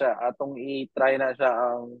ra na siya. Atong i-try na siya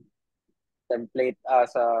ang template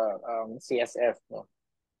sa CSS, no?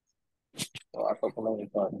 So, ato ko lang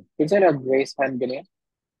ito. Kinsa na Grace hand ganyan?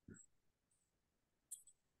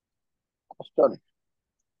 Question.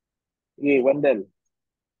 Wendell.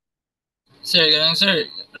 Sir, ganang sir.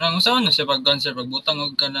 Rang usaon na siya pag pagbutang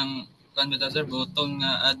og kanang kanbita sir button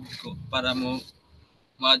nga add ko para mo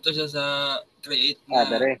ma-add to siya sa create nga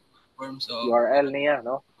Dere. form so URL niya,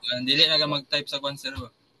 no? dili na ka mag-type sa kwan sir ba?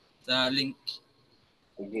 Sa link.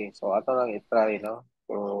 Sige. So, ato lang i-try, no?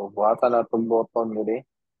 So, buhatan na itong button dili.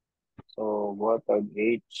 So, buhatan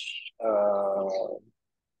H,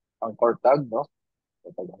 anchor tag, no?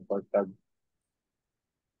 Ito anchor tag.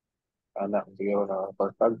 Siguro na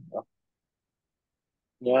anchor tag, no?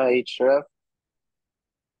 Yeah, href.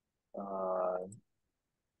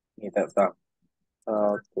 Ito, ito.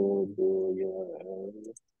 How to do your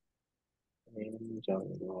in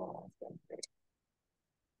Django.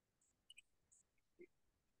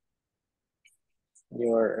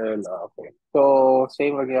 URL, okay. So,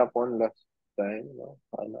 same magyapon last time, no?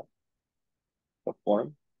 Ano, sa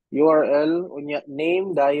form. URL,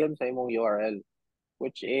 name dayon sa imong URL,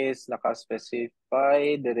 which is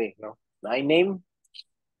naka-specify dire, no? Na name,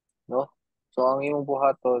 no? So, ang imong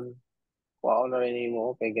buhaton, kuha na rin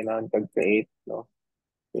mo, kay ganahan kag create, no?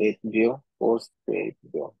 Create view, post, create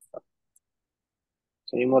view.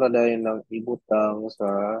 So, imo ra dayon ng ibutang sa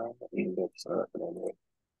index sa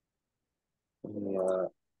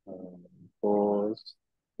post,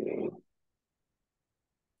 create,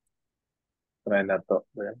 try na to.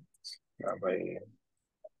 Sabay,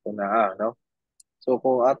 ito na, no? So,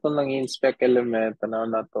 kung ato lang inspect element, tanaw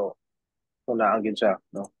na to, ito na agad siya,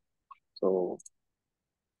 no? So,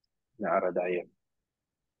 naara dayon.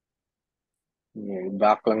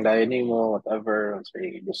 Back lang dayon ni mo, whatever, so,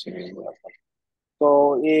 gusto mo.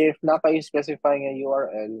 So, if naka-specify nga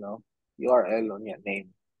URL, no? URL, o niya,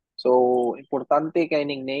 name. So, importante kay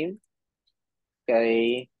ning name,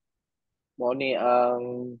 kay mo ni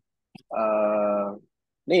ang uh,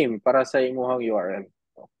 name para sa imuhang URL.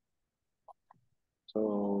 So,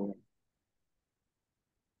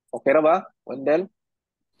 okay ra ba, Wendell?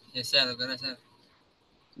 Yes sir, okay sir.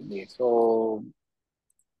 Sige. So,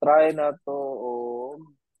 try na to o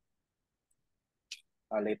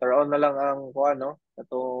later on na lang ang kuha, no?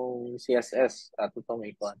 Atong CSS ato tong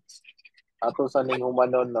ikuan. Ato sa ning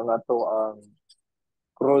humanon ng ato ang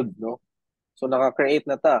crude, no? So naka-create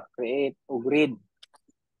na ta, create og read.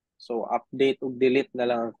 So update ug delete na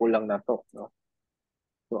lang ang kulang nato, no?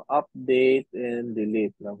 So update and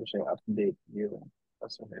delete lang ko siya, update view.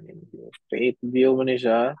 Kasi view. Create view mo ni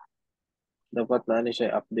siya. Dapat na ni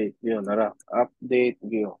siya update view nara. Update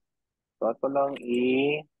view. So ato lang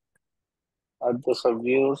i-add to sa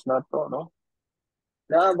views na to, no?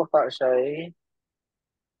 na baka siya ay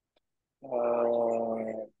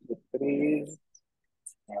retrieve.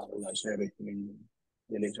 Wala siya retrieve.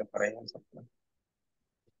 Dili siya parehas sa plan.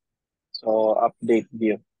 So, update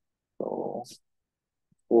view. So,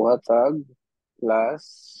 kuha tag class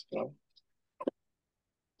no?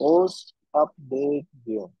 Post update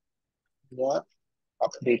view. Yeah,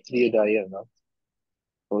 update view dayon no.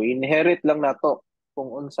 So, inherit lang nato kung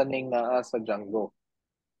unsa ning naa sa Django.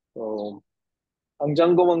 So, ang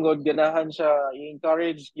Django manggod ganahan siya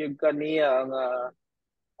i-encourage gyud kaniya nga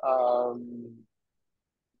um,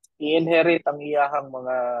 i-inherit ang iyahang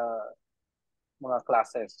mga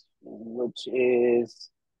classes which is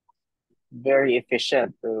very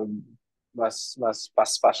efficient. Mas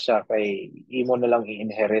paspas siya kay imo na lang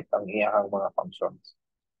i-inherit ang iyahang mga functions.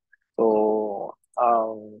 So,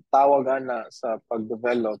 ang tawag ana sa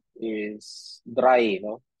pag-develop is dry,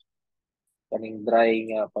 no? Kaning dry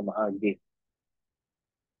nga pamaagi.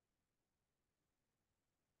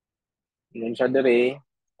 Yun siya dire.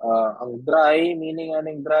 Ang dry, meaning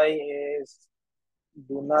aning dry is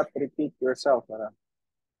do not repeat yourself.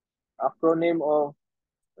 Acronym of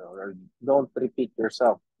or don't repeat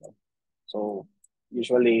yourself. So,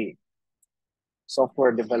 usually,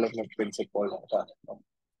 software development principle lang siya.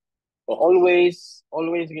 So, always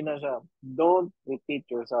gina siya, don't repeat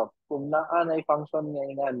yourself. Kung naa na function nga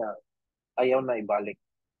inana, ayaw na ibalik.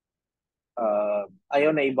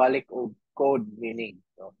 Ayaw na ibalik o code meaning.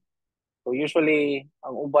 So usually,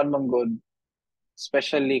 ang uban man good,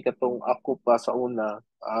 especially katong ako pa sa una,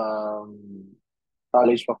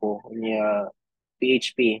 college pa ko, niya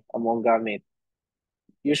PHP, among gamit.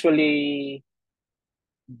 Usually,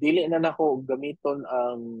 dili na nako gamiton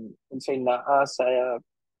ang unsay naa sa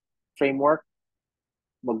framework,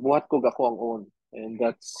 magbuhat ko ako ang own. And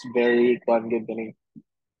that's very kwan good ganing.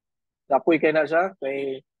 Napoy kay na siya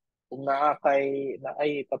kay kung naa kay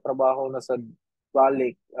naay katrabaho na sa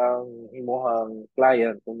balik ang imuhang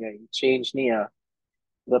client kung change niya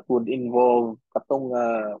that would involve katong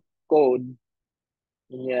code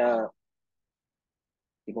niya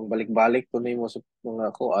ibang balik-balik to nimo sa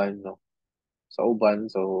mga kuan no sa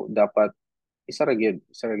uban so dapat isa ra gyud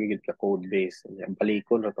ka code base niya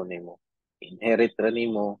balikon ra to nimo inherit ra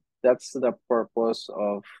nimo that's the purpose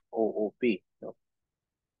of OOP no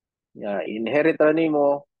ya inherit ra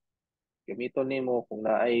nimo gamiton nimo kung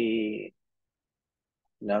naay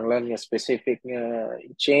nanglan nga specific nga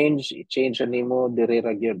i-change ra nimo diri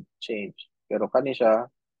ra gyud change pero kani siya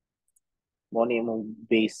mo ni imong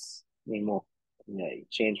base nimo nga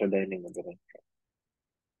i-change ra dahil nimo diri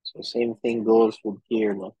so same thing goes with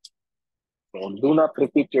here no so do not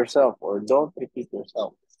repeat yourself or don't repeat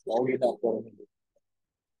yourself lagi na ko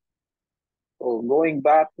so going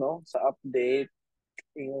back no sa update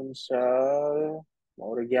ingon sa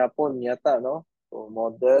maura gyapon yata no so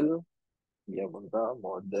model gyapon ta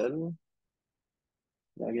model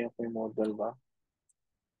lagi ako yung model ba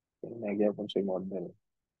lagi ako sa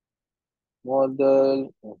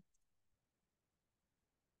model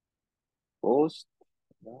post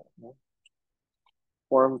no?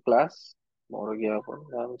 Form class maura gyapon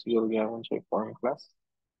siguro gyapon sa form class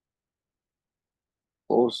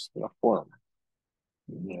post na form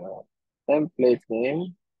yeah. Template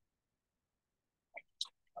name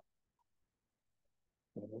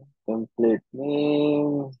template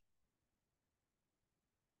name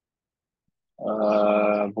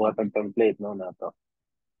buhat ang template no nato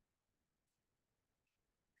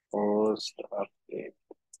post update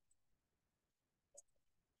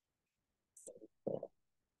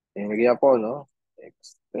yung lagyan po no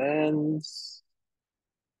extends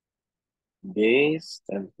base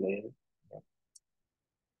template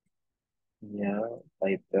yeah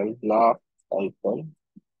title block title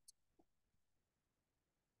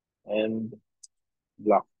and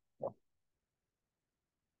block no?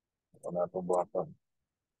 Ano itong buhatan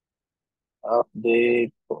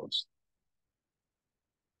update post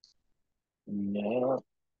yeah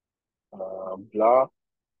block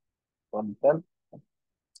content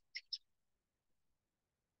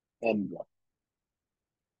and block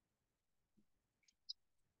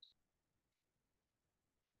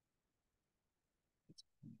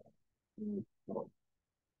so,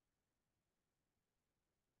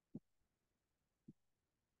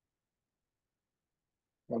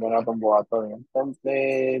 ano na itong buhatan yung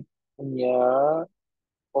template niya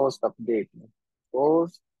post update no?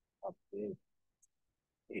 Post update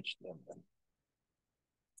HTML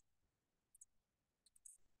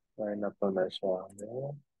kaya na to na siya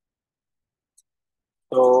no?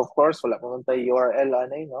 So, of course, wala pa tayo URL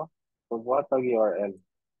anay, no? So, what ang URL?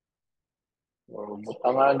 So,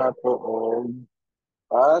 butangan na to o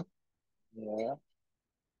path, yeah,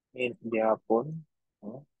 int gihapon,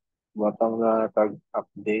 no? Butang na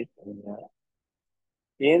tag-update niya.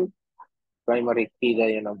 Int primary key na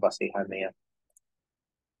yan ang basihan na yan.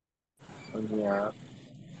 Niya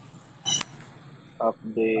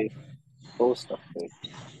update, post update,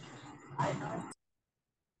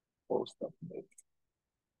 post update,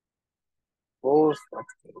 post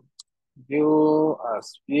update. View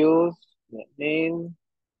as views, name,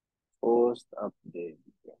 post update.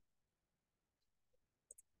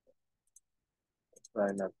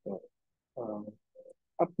 Try na to.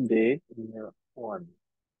 Update niya 1.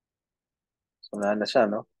 So, na siya,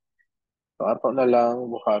 no? So, ato na lang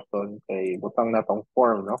buhaton kay butang na tong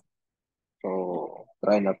form, no? So,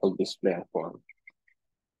 try na to display ang form.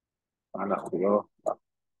 Anak ko.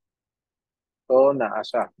 So, naa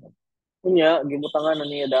siya. Kunya, gibutangan na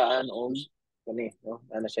niya daan og kani, no?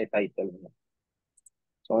 Ano siya title mo.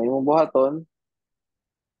 So, imong buhaton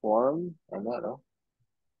form, ano, no?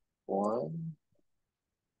 Form.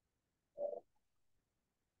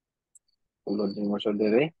 Tulod mo siya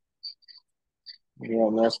dire. Niya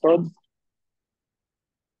method.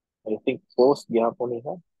 I think post gihapon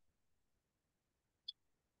niya.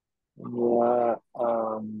 Niya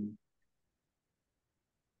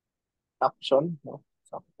action, no?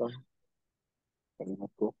 Action.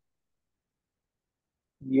 Kalimot ko.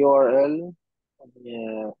 URL.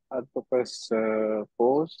 Niya add to press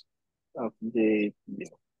post. Update.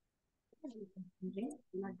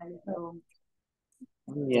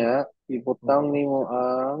 Niya, ibutang nimo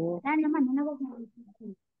ang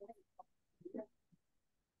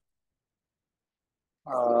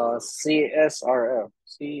CSRF.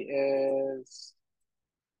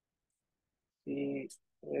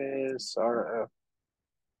 CSRF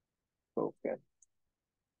token.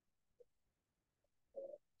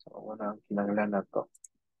 So, wala ang kinanglan na to.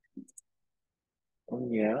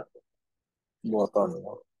 Niya, button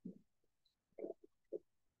mo.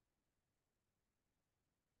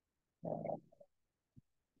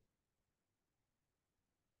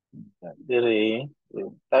 Dire,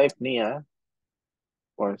 type niya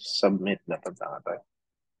or submit na pagkakatayo.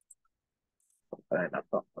 Try na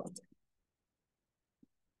to.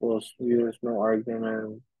 Post views, no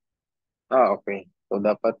argument. Okay. So,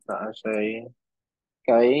 dapat naa siya,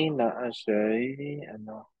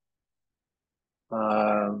 ano,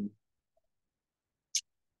 um,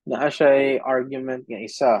 naa siya argument nga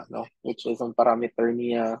isa, no? Which is ang parameter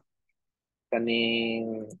niya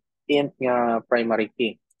kaning int nga primary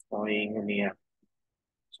key. So, yung niya.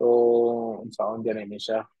 So, unsaon din ni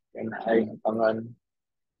siya. Yan ay ang pangan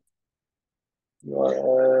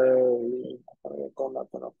URL. Ito na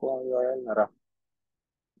po ang URL na ra.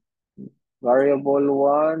 Variable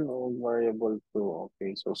 1 o variable 2.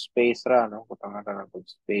 Okay, so space ra, no? Kutangan na ng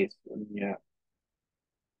space. Unya.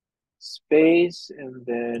 Space and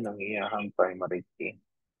then ang iyahang primary key.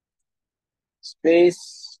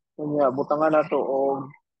 Space, unya, butangan na to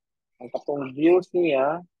og ang katong views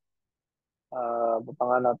niya,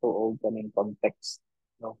 butangan na to og kaning context,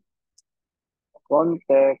 no?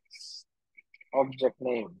 Context, object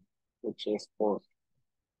name, which is post.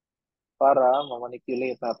 Para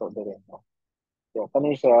ma-manipulate na to dire, no? So,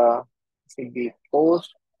 kani siya, sige,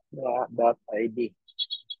 post na .id.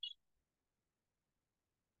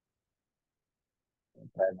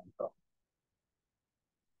 Try lang to.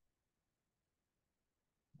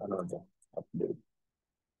 Ano to? Update.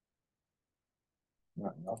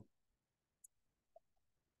 No?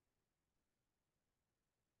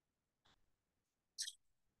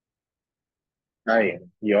 Ay,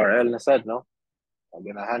 URL na sad, no?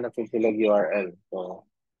 Ginahanap yung silag URL. So,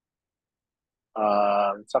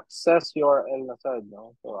 success URL na sad,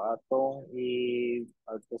 no? So, atong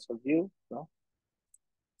i-add to sa view, no?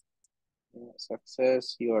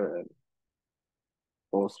 Success URL.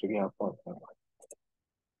 Post rin po.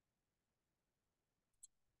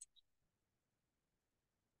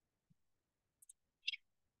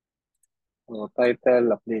 So,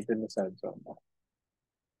 title, updated na sad. So,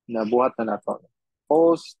 nabuhat na nato.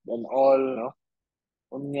 Post and all, no?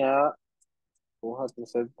 Unya, buhat na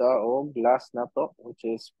sad ta o last na to, which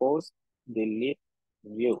is post, delete,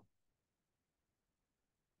 view.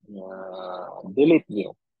 Delete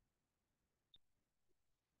view.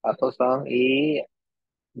 Ato sang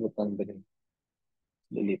butang din.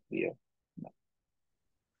 Delete view.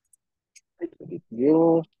 Delete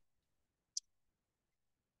view.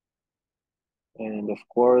 And of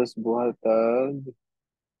course, buhatag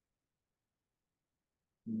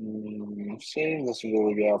same na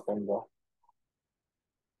siguro gyapon ba?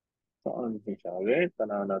 Saan siya? Wait,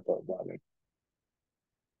 tanaw na to. Balik.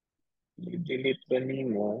 I-delete pa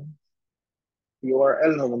nimo.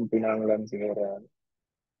 URL naman pinanglan siguro.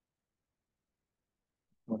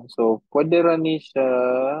 So, pwede rin ni siya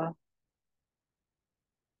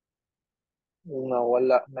yung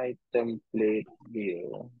wala na yung template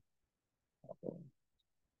view. Okay.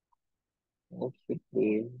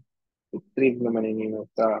 Retrieve. Retrieve naman yung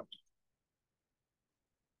sa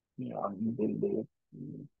yan, delete.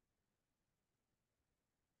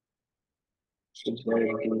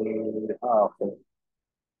 Okay.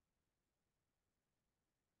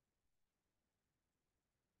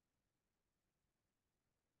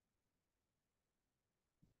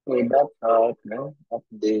 So, that's out, no?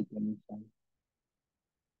 Update.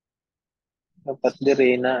 Dapat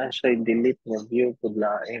dire na siya delete niya view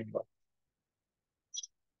kudlain ba.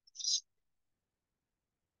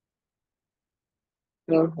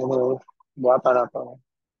 Buhata na to.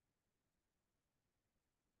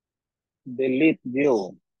 Delete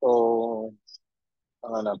view. So,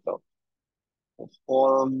 ano na to?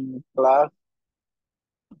 Form class.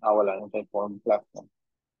 Wala na tayo form class. No?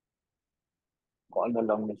 Kung ano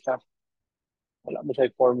lang na siya. Wala mo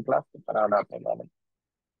siya form class. Para natin namin.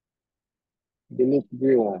 Delete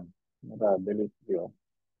view. Delete view.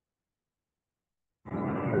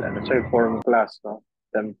 Wala na siya form class. No?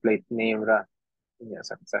 Template name ra. Yeah,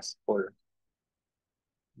 successful.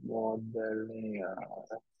 Modeling.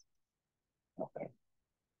 Okay.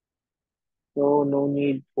 So, no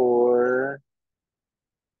need for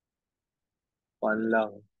one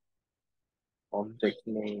lang. Object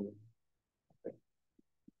name.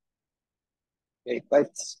 Okay,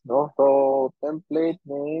 types, no? So, template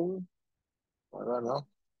name, ano, no?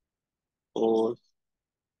 Post,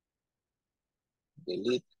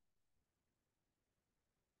 delete,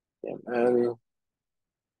 ML,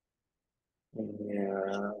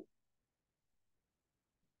 yeah,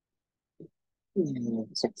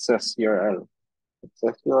 success URL.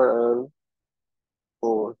 Success URL,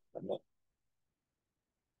 post, ano.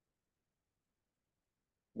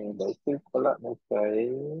 And I think wala na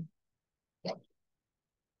tayo.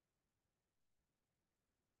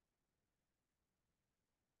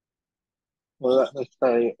 Wala na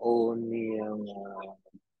tayo only ang,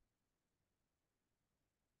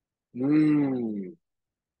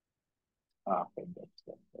 okay, that's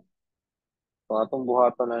it. So, atong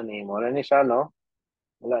buhaton na ni, wala ni siya, no?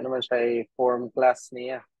 Wala naman siya form class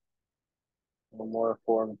niya. No more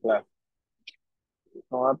form class.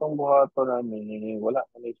 So, atong buhaton na ni, wala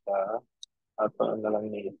na ni siya. Ato na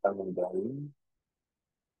lang ni itanggal.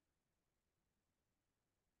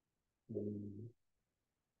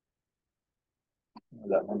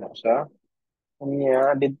 Wala na na siya.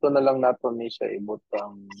 Kanya, dito na lang nato ni siya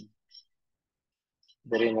ibutang.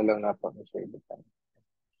 Diri na lang nato ni siya ibutang.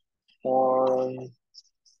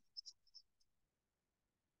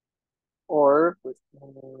 Or,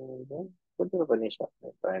 pwede na ba ni siya?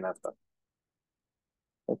 Try nato.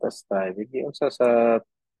 Tapos tayo. Bigyan sa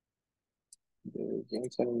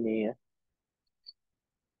niya.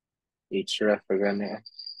 Href, gani.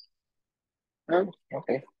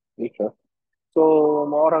 Okay. Href. So,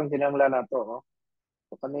 maorang kinanglan nato, no?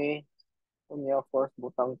 So, kanya, of course,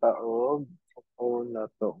 butang taog. O na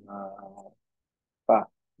to nga pa,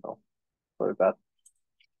 no? For that.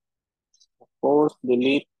 Post,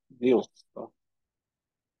 delete, view. So,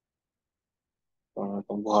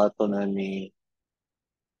 itong buhato na ni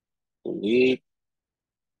delete,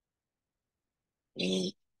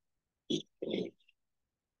 ni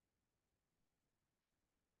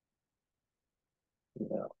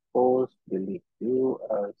post, delete view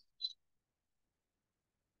as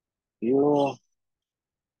view.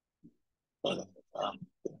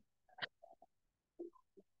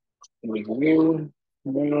 Review,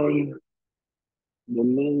 name,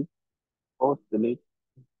 delete,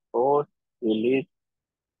 post, delete.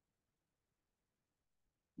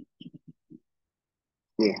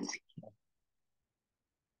 Yeah,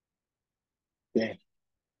 yeah.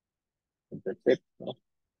 That's it. No?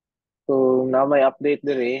 So, na may update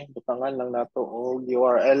dire, butangan lang nato og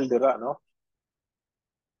URL dira, no?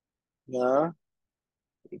 Na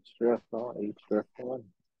href, no? Href naman.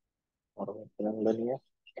 Parang pinanglan niya.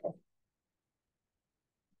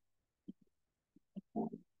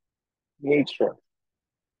 Href.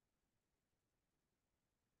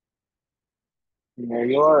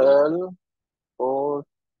 Yung URL,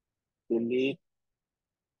 post, delete,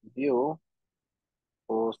 view,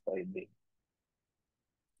 post ID.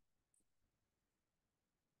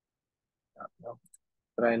 No?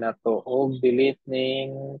 Try na to. Og delete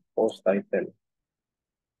ning post title.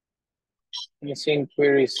 Missing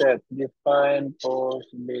query set. Define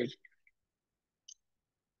post delete.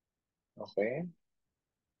 Okay.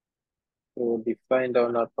 So define daw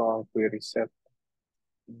na to ang query set.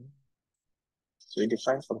 So,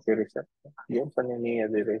 i-define pag-reset. Yun pa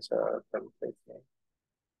niya dire sa template niya.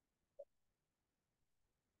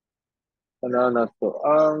 Ano na to?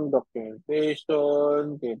 Ang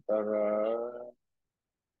documentation, para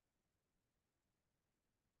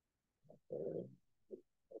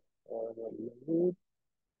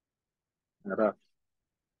harap.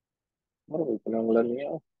 Marami ko lang lang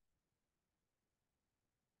niya.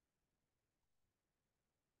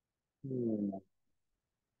 Hmm.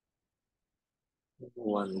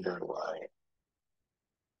 Wonder why.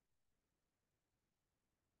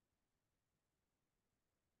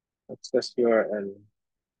 Access URL.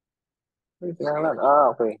 Ay, kailangan.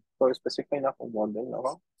 Okay. So, specify na akong model.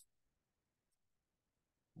 Ako.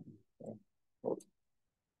 Okay. So,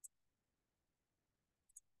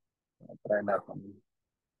 try na akong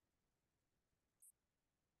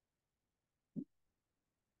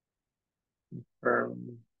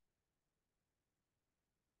confirm.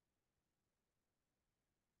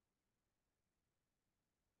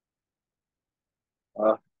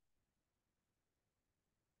 Ah,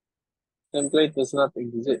 template does not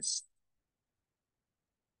exist.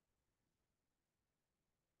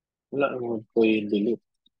 Wala naman ko yung delete.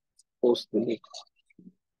 Post delete.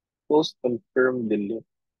 Post confirm delete.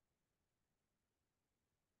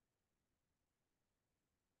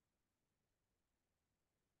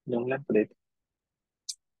 Yung template.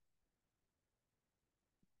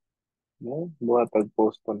 No? Buhat pag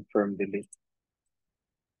post confirm delete.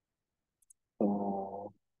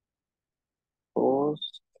 So,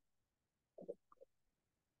 post.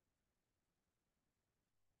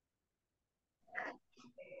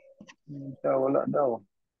 Wala daw.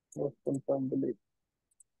 Post confirm delete.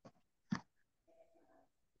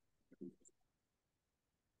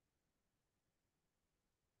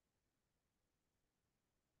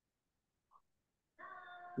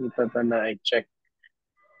 Ito pa na i-check.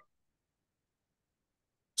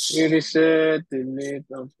 I-reset, delete,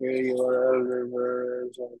 okay, URL,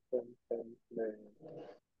 reverse, open template.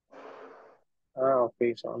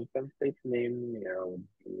 Okay. So, ang template name niya would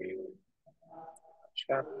be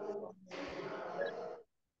siya.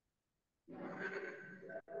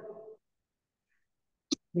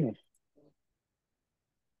 Hmm.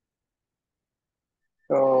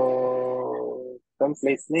 So,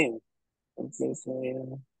 template name. Template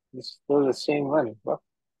name is still the same one. But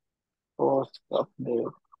post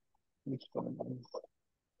update. Which one?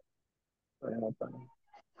 Ano pa?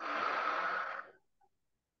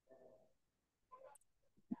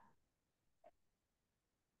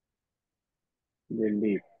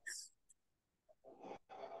 Delete.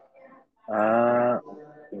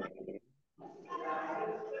 Okay.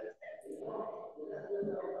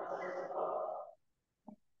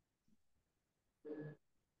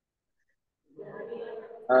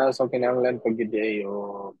 So kinahanglan pag gid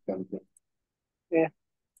o template. Yeah.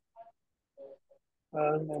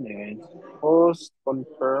 Anyways. Post,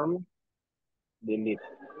 confirm, delete.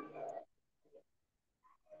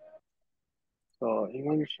 So,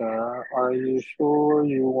 ingon siya, are you sure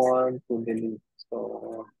you want to delete?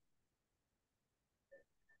 So,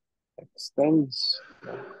 extends,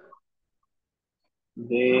 no?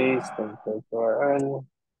 This, template URL,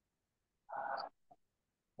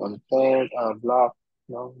 content, block,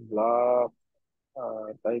 no? Block,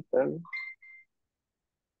 title,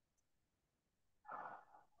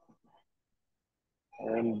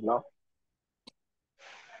 and block,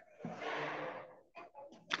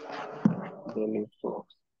 delete source.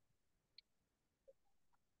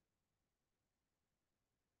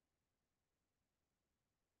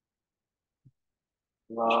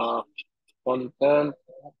 Block, content,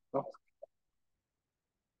 no?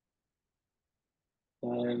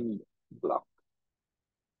 And block.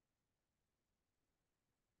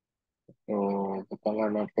 So,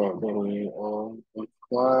 katangan na po, which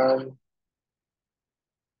one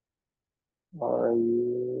are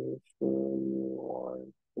you sure you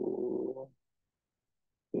want to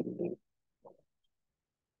delete?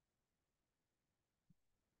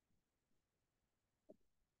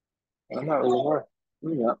 Not over.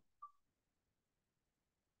 Yeah.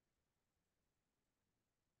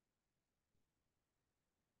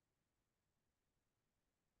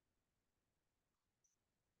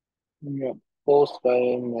 Yeah. Post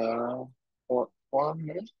time form.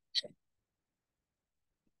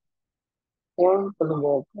 Form pala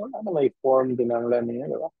mo. Wala na may form din ang lan niya,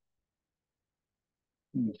 di ba?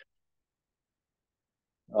 Hmm.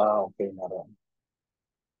 Okay na rin.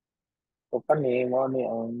 So, mo ni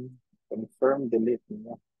ang confirm delete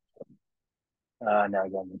niya.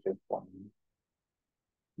 Nagamit yung form.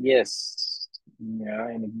 Yes. Yeah,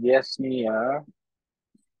 and yes niya.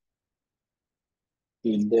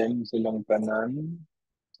 Hidden silang tanan.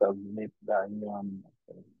 Submit dahil yung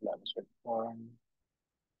transfer form.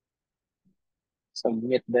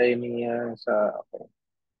 Submit dahil niya sa okay.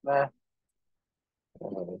 Na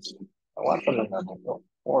awan ko lang naman ito.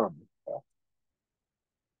 Form.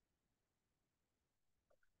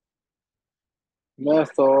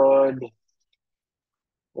 Method.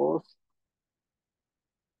 Post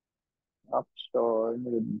option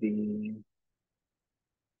would be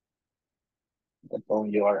itong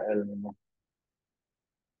URL mo.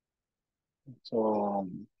 So,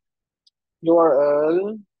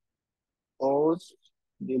 URL, post,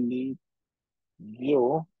 delete,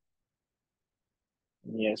 view.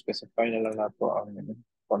 I-specify na lang nato ang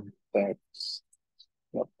context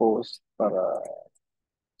na post para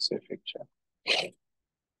specific siya.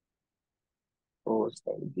 Post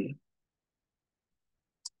ID.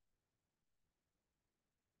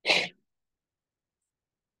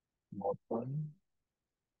 Button.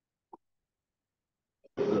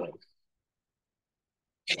 Yes.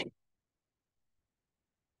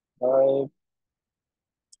 Type.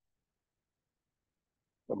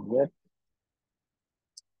 Submit.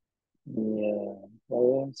 Yeah.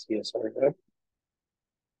 CSRF.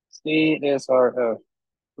 CSRF.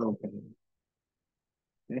 Okay.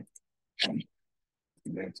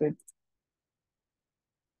 That's it.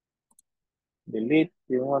 Delete.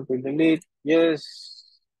 You want to delete? Yes.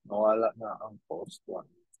 Nawala na ang post 1.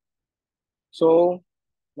 So,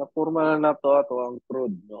 napurma na to ato ang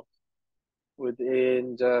crude, no?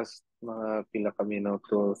 Within just mga pila kami na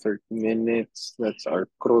to 30 minutes, that's our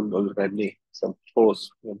crude already sa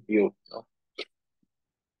post ng view, no?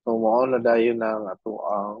 So, mao na dayon na ang ato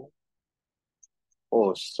ang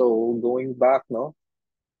post. So, going back, no?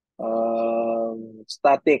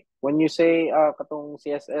 Static. When you say katong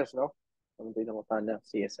CSS, no? Ano din mo na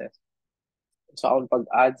CSS. So, ang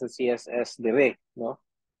pag-add sa CSS direct, no?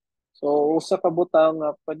 So, usa ka butang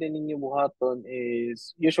nga pwede ninyo buhaton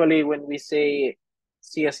is usually when we say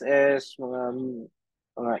CSS,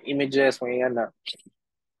 mga images, mga yan na,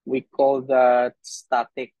 we call that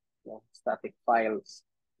static, no? Static files.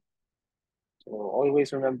 So,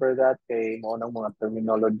 always remember that kay mo ng mga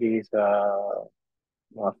terminology sa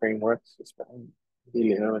mga frameworks.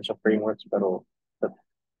 Hindi naman siya frameworks pero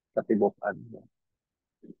katibukan. No?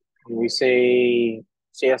 When we say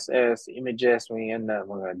CSS, images, mga yan na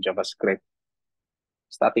mga JavaScript,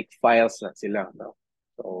 static files na sila, no?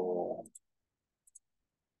 So,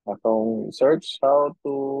 atong search how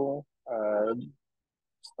to add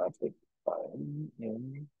static file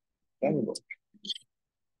in Django.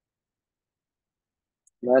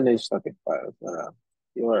 Manage static files na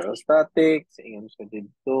URL static, sa inyo sa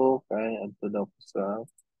dito, kaya add to daw sa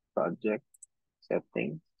project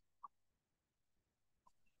setting.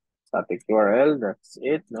 Static URL, that's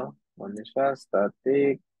it, no? Ano siya,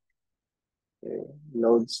 static, okay.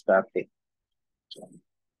 Load static. So,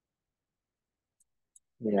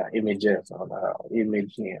 yeah, images,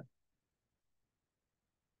 image niya.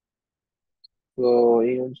 So,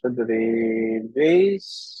 yun siya diri base,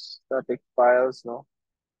 static files, no?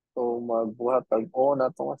 So, magbuhat tag-o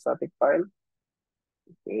na itong static file.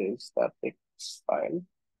 Okay, static file.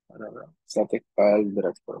 Ano na? Static file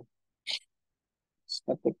director.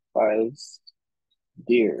 Static files,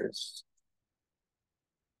 dirs.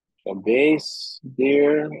 So, base,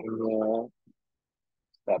 dir,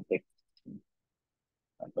 static.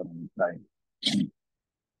 Ito ng time.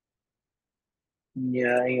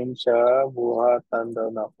 Yeah, yun siya. Buhatan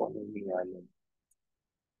daw na ako ng lingalan.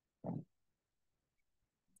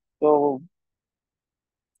 So,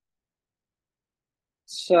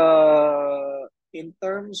 sa in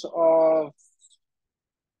terms of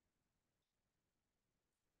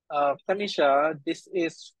kani siya, this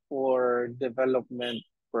is for development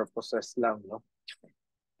purposes lang, no?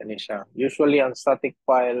 Kani siya. Usually, ang static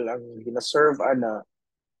file, ang gina-serve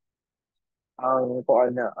ang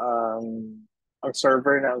kuan na, ang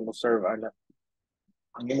server na ang serve ang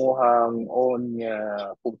imuhang own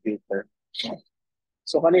nga computer.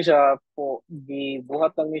 So kani siya po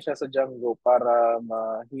gibuhat lang ni siya sa Django para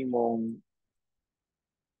mahimong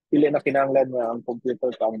dili na kinahanglan nga ang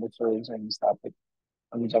computer ka ang serve sa static.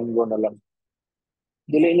 Ang Django na lang.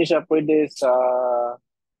 Dili ni siya pwede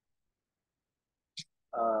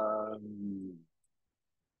um,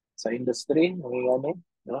 sa industry, mga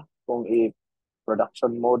no? Kung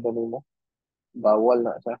i-production mode na mo, bawal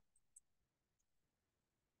na siya.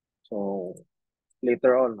 So,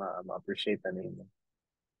 later on, ma-appreciate na nimo.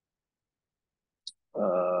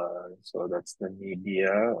 So that's the media.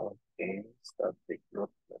 Okay, static root.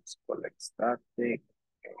 Let's collect static.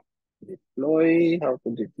 Deploy. How to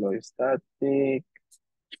deploy static?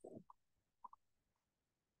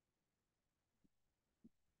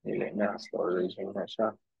 Dili na, storage na siya.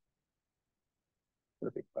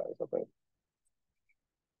 Static files, okay.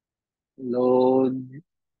 Load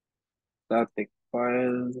static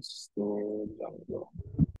files to Django.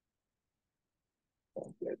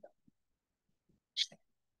 Complete.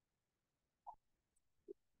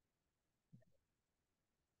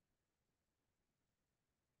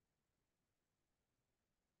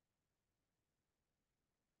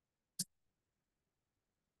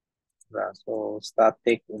 So,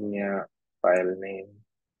 static niya file name.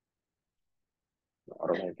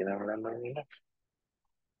 Or may kinahanglan nila.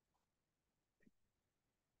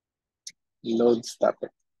 Load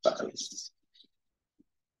static files.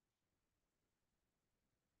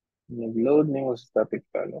 Nag-load niyo sa static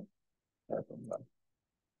file. Ito ba?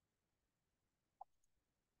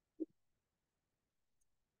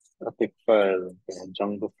 Static file. Kaya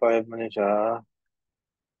Django 5 man siya.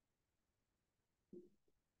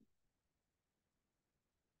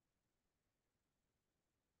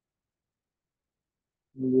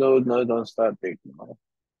 Load node on static. No?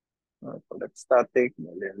 Collect static.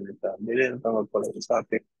 Dili nito mag-collect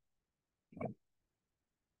static.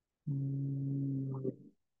 Hmm.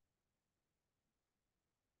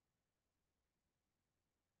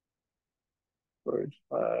 Storage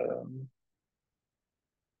file.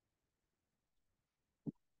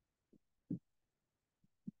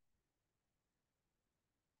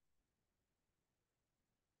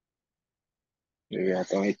 Sige,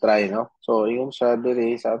 itong i-try, no? So, yung siya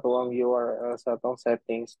diri sa atong URL, sa atong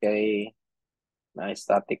settings kay na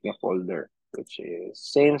static na folder, which is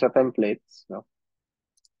same sa templates, no?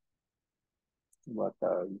 But,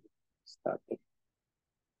 static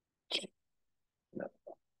na.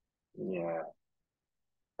 Yeah.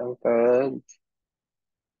 Ang tag,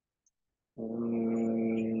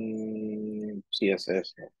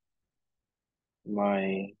 CSS, no?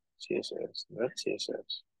 My CSS, not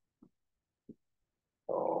CSS.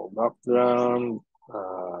 So, background,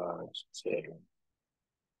 say,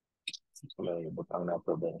 may butang na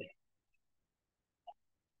ito din.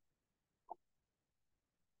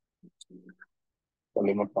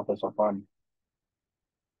 Kalimot pa ko sa font.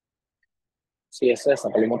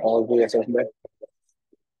 CSS, nakalimot ako sa CSS ba?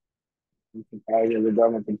 Tayo yung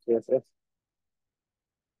gamit ng CSS.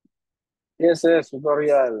 CSS,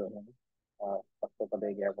 tutorial. Takto pa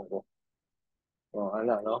tayo kaya ko. So,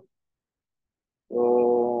 ano, no?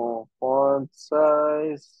 So, font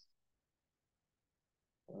size,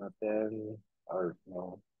 natin, or,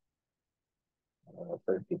 no,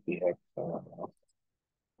 30px.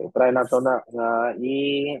 So, try na to na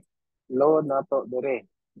i-load na to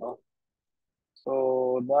dire, no?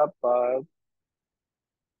 So, dapat,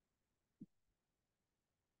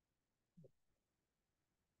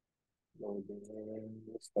 loading,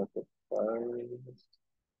 static files,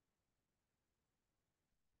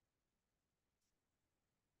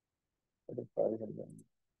 static files, and then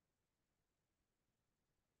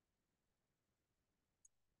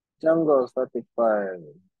Django static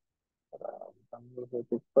file. Django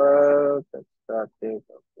static file, text static,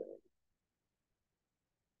 okay.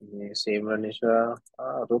 Same na ni siya.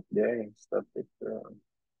 Root din, static.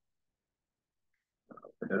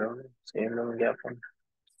 Pero, same lang gyapon.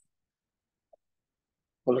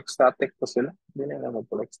 Full static po sila. Hindi na naman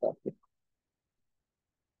full static.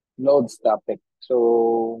 Load static.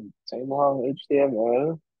 So, sa imuhang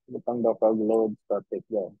HTML, butang dapat load static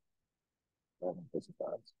yan. Ito sa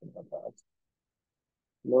taas.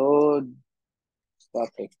 Load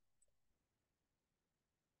static.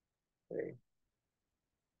 Okay.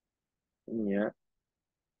 Inya.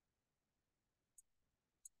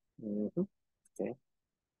 Okay.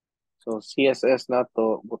 So, CSS na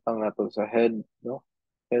to, butang na to sa head, no?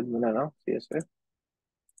 Head mo na, no? CSS.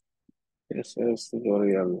 CSS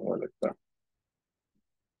tutorial. Wala ka.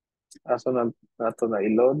 Aso na to na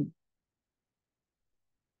i-load.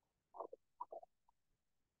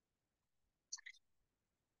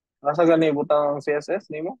 Nasa gani butang ang CSS,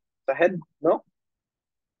 ni mo? Sa head, no?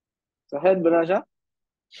 Sa head ba na siya?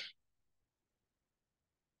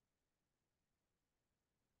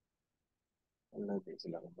 Ano din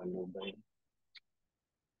sila kung malubay.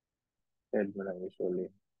 Head mo lang usually.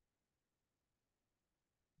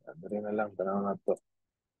 Dari na lang, tanaw na to.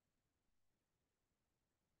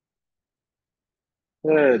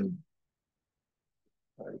 Head.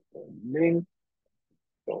 Link.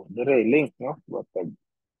 So, dari, link, no? Batag.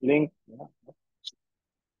 Link. No?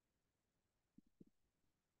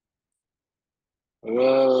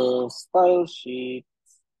 Style sheet.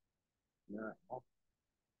 Na, no?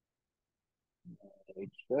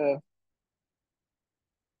 HF.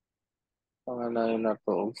 Panganayon na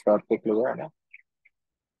to. Static lugar na.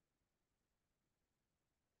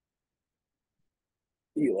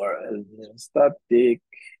 URL niya static.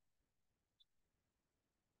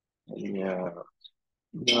 Yeah.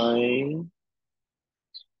 9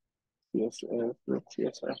 CSS,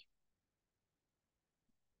 CSS.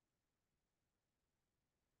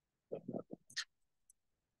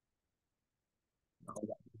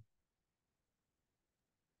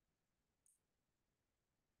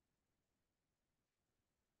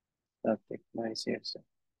 Static, 9 CSS.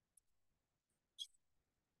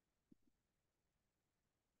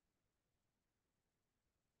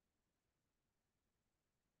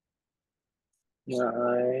 Na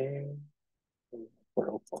ay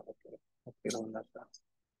okay na siya.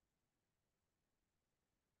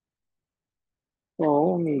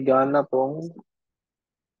 Oo, may gana pong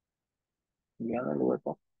gana luwag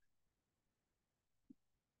po.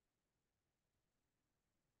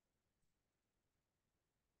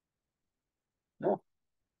 No,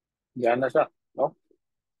 gana siya, no?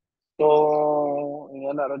 So,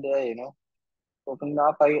 nga na rin ay, no? So, kung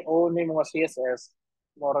nakapay o na yung mga CSS,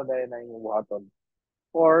 mora dahil na yung buhaton.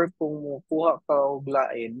 Or kung kuha ka og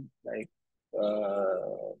lain, like,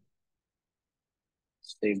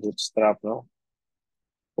 say bootstrap, no?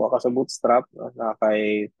 Kuha ka sa bootstrap, no? Na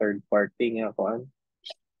kay third party nga kuan,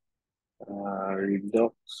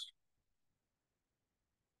 Redux.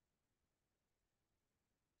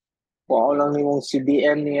 Kuha ko lang yung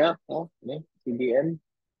CDN niya, no? CDN.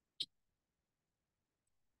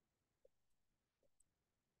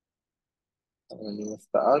 Ang limas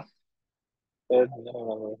taas. Third, ano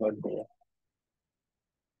ang hard niya?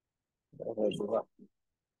 Diba?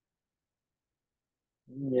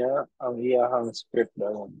 Niya, ang iyahang script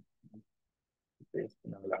daw. Paste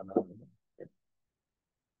na lang namin.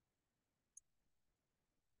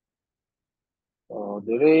 So,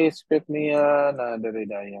 dire script niya na dire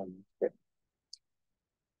na yung script.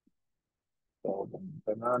 So,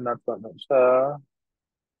 kanana to na siya.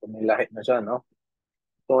 Pumilahit na siya, no?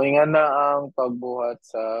 So, ingan na ang pagbuhat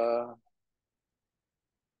sa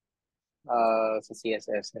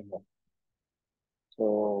CSS nimo.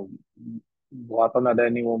 So, buhaton na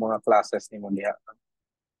din mo mga classes nimo diha.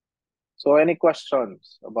 So, any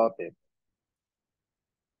questions about it?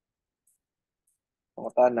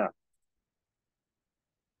 Mga na.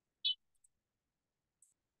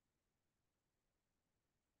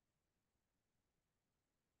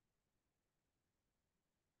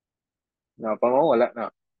 Napango, wala na.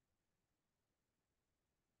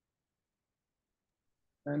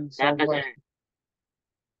 And so, Naka, sir.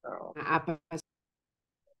 Apa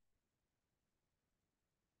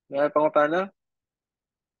may pangutana?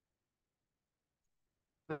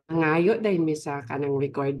 ngayo dahil mi sa kanang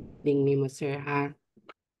recording nimo sir ha.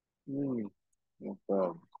 Okay.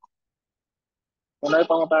 Kung may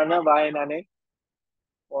pangutana, bahay na ni?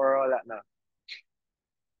 Or wala na?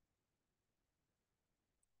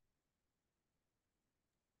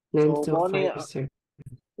 None So, so mo ni, far sir.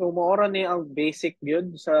 so maora ni ang basic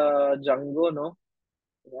yun sa Django, no?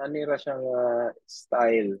 Ani ra siyang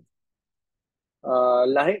style.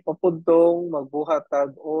 Lahi pa pud tong magbuhat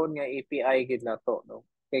tag on nga API gid nato, no?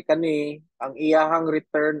 Kay kani ang iyahang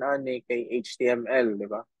return ani kay HTML, di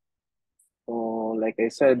ba? So, like I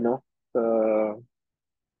said, no?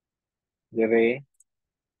 Dire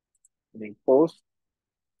ning post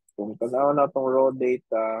kung tanaw na tong raw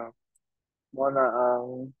data mo na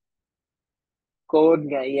ang code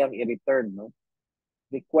nga iyang i-return, no?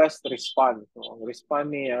 Request response. So, ang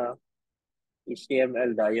respond niya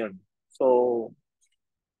HTML dayon. So,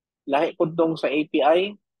 lahi pud tong sa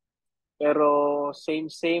API pero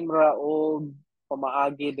same ra og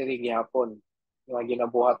pamaagi diri gyapon nga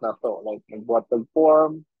ginabuhat nato, like nagbuhat og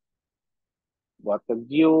form, buhat og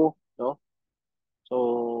view, no?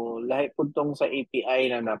 So lahi pud tong sa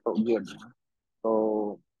API na nato gyud.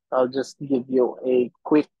 So I'll just give you a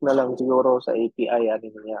quick na lang siguro sa API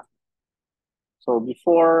ani niya. So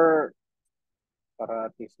before, para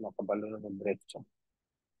at least makabalo na ng diretso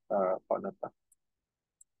paano ta.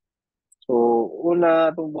 So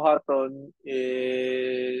una itong buhaton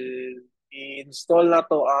is i-install na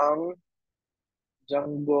to ang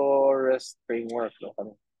Django REST framework,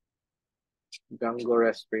 no? Django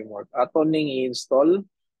REST framework. Ato ning i-install.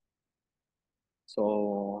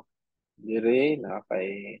 So, dire na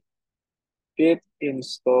kay pip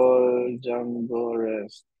install Django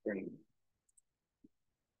REST framework.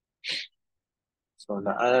 So,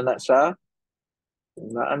 naana na siya.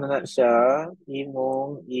 Naana na siya,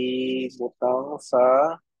 imong ibutang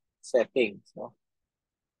sa settings, no?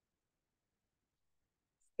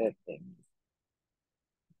 Settings.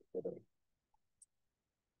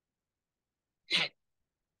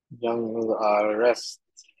 Django REST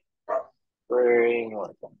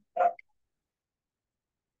framework.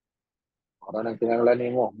 Para nang kinahanglan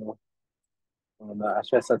nimo, no?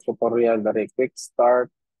 Siya sa tutorial dari quick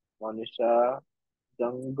start, ano siya,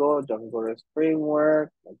 Django REST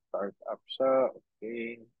framework, nag-start up siya,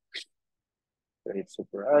 okay. Create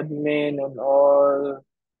super admin and all,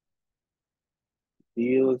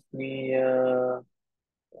 views niya,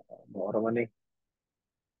 mga man eh.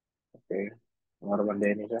 Okay, mga man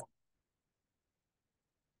din siya.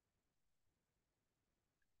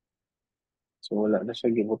 So, wala na siya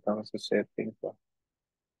gibutang sa settings pa.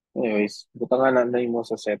 Anyways, butangan na mo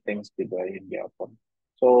sa settings, diba? Yun yapon.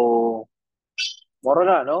 So, moro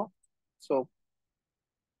na, no? So,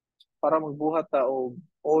 para magbuhat ta o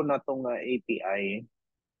na tong API,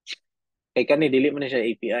 kay kani dili man ni siya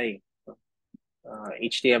API.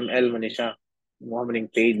 HTML man ni siya. Mo man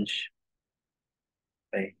ning page.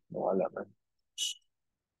 Ay, wala man.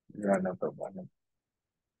 Wala na to ba?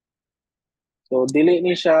 So, dili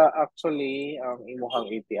ni siya actually ang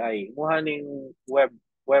imuhang API. Imuhang ning web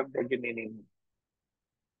na ginining.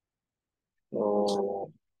 So,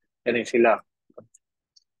 kaning sila.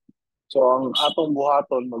 So, ang atong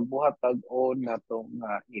buhaton, magbuhat tag on na tong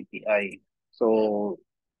API. So,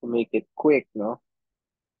 to make it quick, no?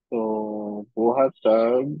 So, buhat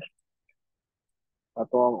tag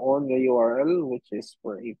ato ang on nga URL, which is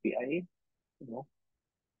for API. No?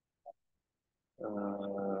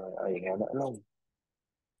 Ay, nga na lang.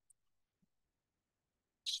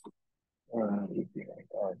 API.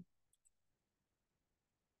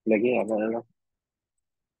 Lagi nga na lang.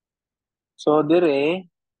 So, dire,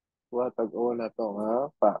 buhat tag on na to nga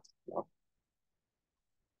path. No?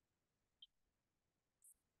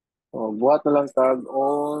 So, buhat na lang tag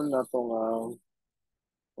on na to nga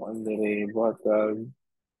dire, buhat tag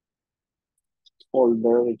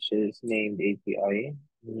folder which is named API.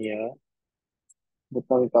 Yeah.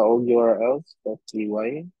 Butang taog urls.py.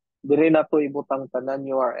 Dire na to ibutang tanan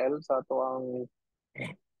URL sa ato ang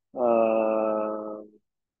uh,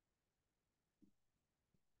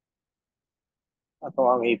 ato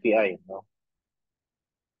ang API, no?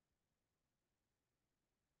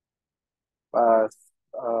 Pas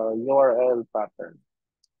URL pattern.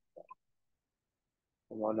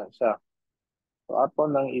 Ano na siya. So ato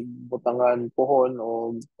nang ibutangan puhon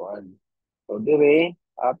o kuan. So dire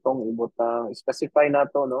atong ibutang specify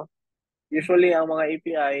nato, no? Usually ang mga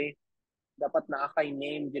API dapat na kay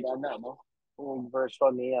name gid ana, no? Kung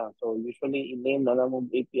version niya. So usually i-name na lang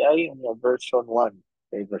mong API yung version 1.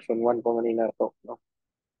 Okay, version 1 ko manina to, no?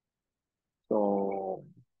 So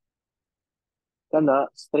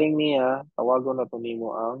kana string niya tawagon na to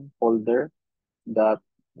nimo ang folder dot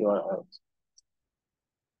URL.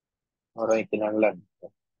 Oray kinahanglan.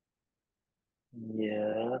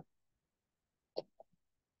 Yeah.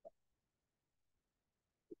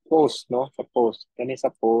 Post, no? Sa post. Kani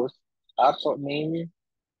sa post, ato ning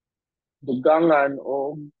dugangan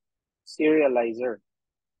o serializer.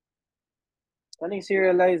 Kaning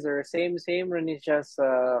serializer, same rin siya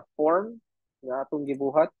sa form nga atong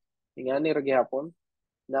gibuhat. Ingani ra gihapon.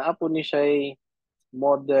 Naapo ni siya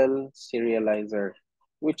model serializer,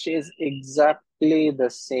 which is exactly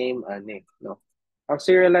the same ani, no? Ang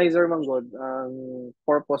serializer man god, ang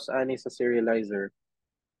purpose ani sa serializer,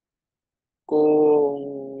 kung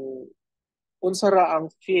unsa ra ang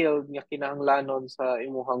field nga kinahanglanon sa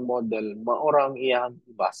imuhang model, maorang iyang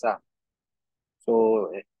ibasa. So,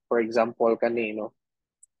 for example, kani, no?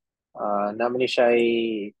 Naman ni siya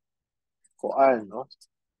kuan, no?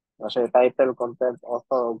 Na siya title, content,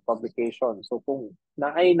 author, of publication. So, kung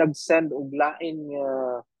naay nag-send og lain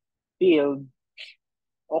nga field,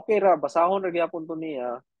 okay ra, basahon ra gyapon to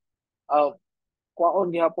niya.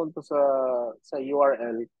 Kuhaon gyapon to sa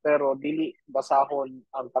URL, pero dili basahon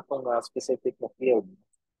ang katong specific na field.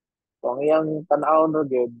 So, ang iyang tan-awon ra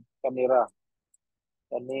gyud kanira.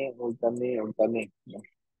 Kani. No?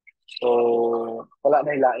 So, wala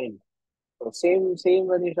na ilain. So, same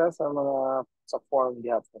na siya sa mga sa form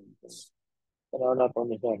gyapon. Kanaw na to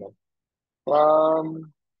niya, no?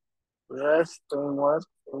 From REST framework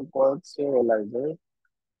import serializer.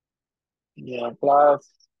 Yeah, plus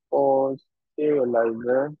post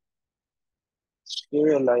serializer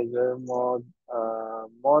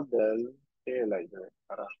model serializer.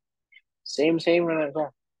 Para same na siya.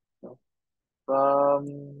 No? From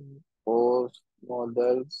post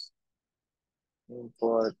models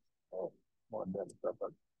import model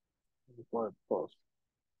dapat import post.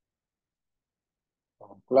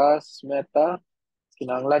 Plus meta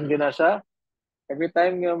kinahanglan gyud na siya. Every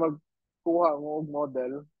time nga magkuha mo og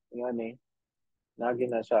model, ngani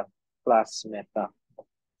lagi na siya plus meta.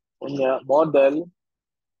 Unya model,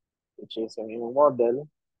 which is ang imong model,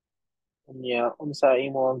 unya unsa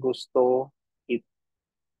imo ang gusto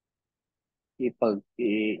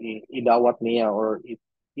idawat niya or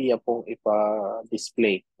iya pong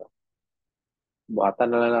ipa-display.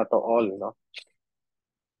 Buhatan na lang nato all, no?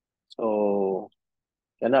 So,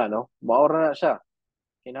 yan na, no? Maura na siya.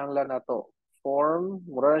 Kinahanglan na to. Form,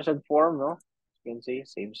 mura na siya form, no? You can see,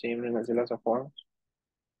 same na nga sila sa form.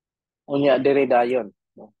 Unya, dire dayon,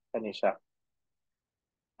 no? Kani siya.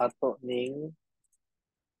 Ato ning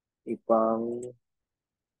ipang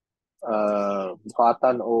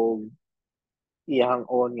bukatan o iyang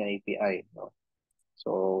on nga API, no?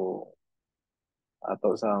 So,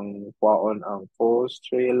 ato sang kuwaon ang post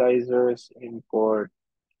serializers, import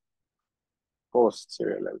post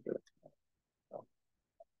serializers.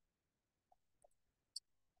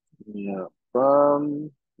 Yeah. From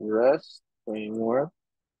REST framework,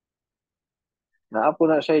 naapo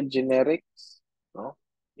na siya generics, no?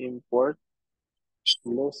 Import,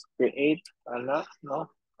 list, create, ana, no?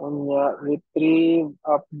 Unya, retrieve,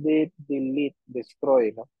 update, delete,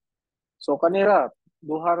 destroy, no? So, kanira,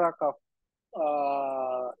 duha ra ka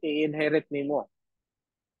i-inherit nimo.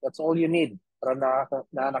 That's all you need para na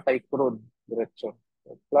naka-crude diretso.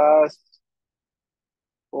 So, plus,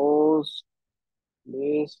 post,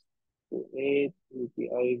 list, create,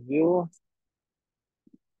 API view,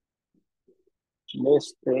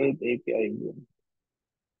 list, create, API view.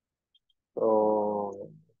 So,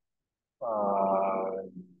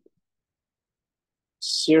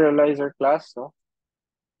 serializer class, no?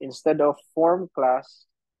 Instead of form class,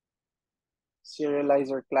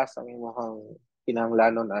 serializer class ang imuhang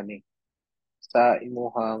kinahanglanon ani sa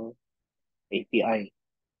imuhang API.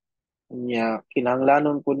 Nya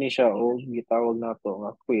kinahanglanon po ni siya o gitawag nato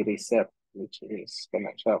nga query set, which is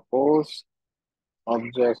kana siya post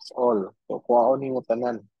objects all. So kuhaon nimo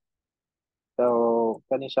tanan. So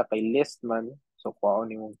kani siya kay list man, so kuhaon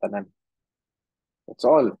nimo tanan. That's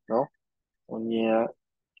all, no? Unya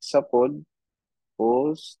sa pod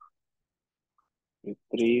post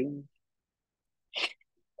retrieve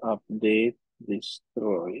update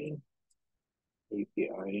destroy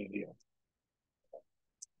API view.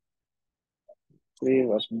 Retrieve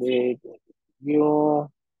update view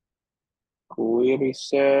query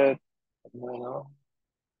set, ano,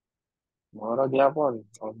 mora gyapon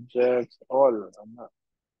objects all, ano.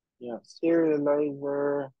 Yeah,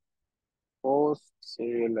 serializer, post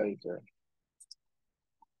serializer.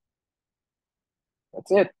 That's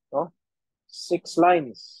it, no? 6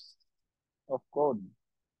 lines of code.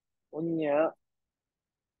 Unya,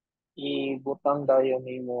 ibutang dayon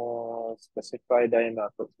nimo specify dayon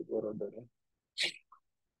nato siguro doon.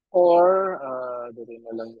 Or, doon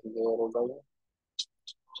na lang siguro dayon.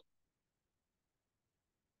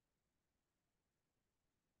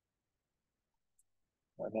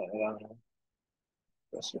 Wala lang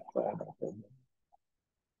specify natin.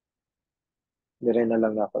 Dire na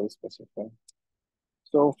lang ako specify.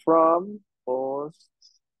 So, from post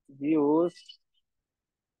views,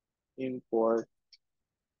 import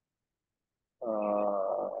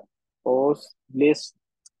post list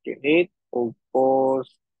create o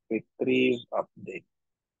post retrieve update.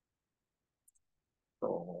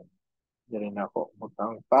 So, dire na ako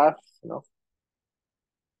butang path, no?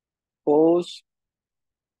 Post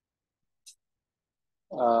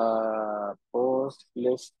post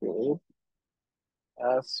list create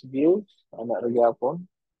as views, ana ra gyapon.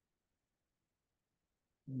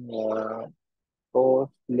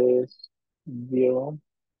 Post list view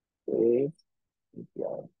create.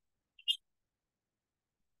 Yan.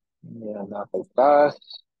 Yan, nakay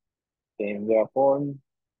same gyapon.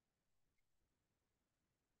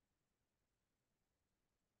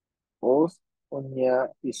 Post, unya,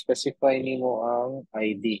 i-specify nimo ang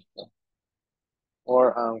ID, no?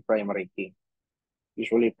 Or ang primary key.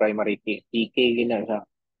 Usually primary key. PK gina siya.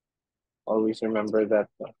 Always remember that.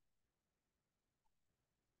 No?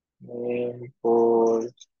 And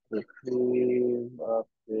post, retrieve,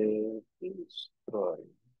 update, destroy.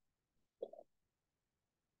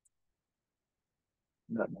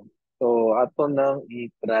 So, ato nang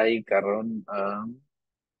i-try karon ang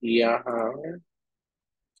iyahang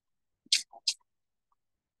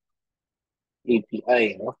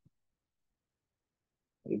API, no?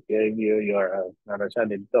 API view URL. Nara siya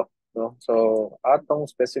dito. No? So, atong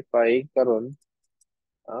specify karon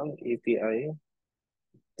ang API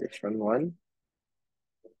version 1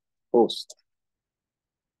 post.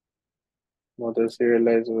 Model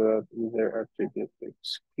serialize without either attribute to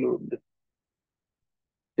exclude.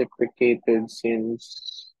 Deprecated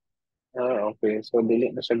since okay. So,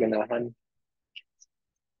 dili na siya ganahan.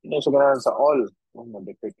 Hindi na siya ganahan sa all.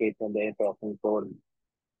 Ma-deprecate na dahil ito control.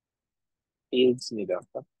 Fields ni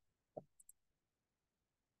dapat.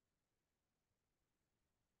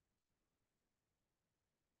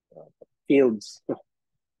 Fields.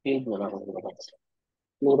 Field mo lang.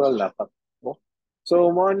 Plural dapat. No?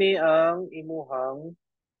 So, mo ni ang imuhang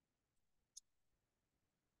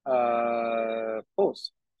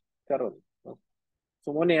post karon. No?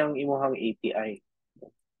 So, mo ni ang imuhang API.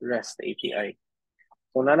 REST API.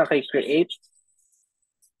 So, na kay create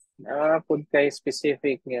pud kay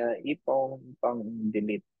specific nga ipong pang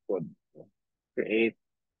delete pod. Create,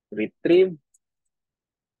 retrieve,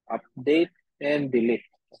 update, and delete.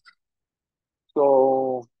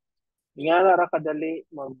 So, nga ra kadali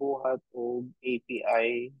magbuhat og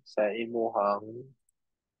API sa imuhang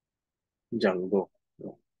Django.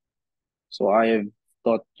 No? So I have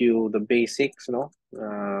taught you the basics, no?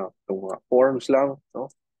 Itong mga forms lang, no?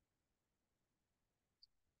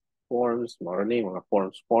 Forms, mga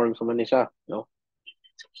forms naman ni siya, no?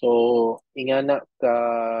 So, ingana ka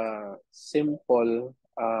simple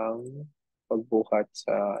ang pagbuhat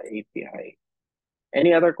sa API.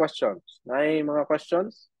 Any other questions? May mga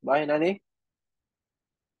questions? Bahay na ni?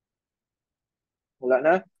 Wala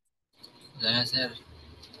na? Wala na, sir.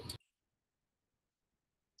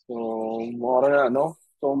 So, more na, no?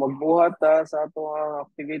 So, magbuhat sa ato ang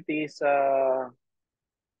activity sa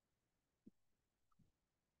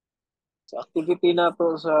activity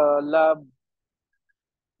nato sa lab,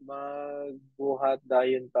 magbuhat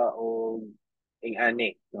dayon ta og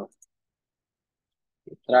ing-ani, no?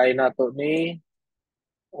 Try nato ni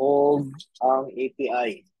og ang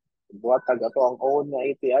API. Buhat tag ato ang own na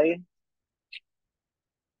API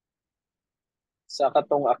sa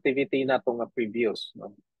katong activity nato nga previous,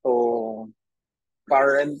 no? So,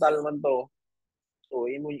 parental man to. So,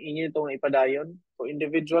 inyo itong ipadayon. So,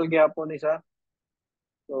 individual gyapon ni siya.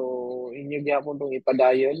 So, inyo gyapon itong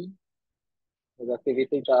ipadayon.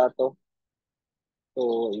 Mag-activity ka ato.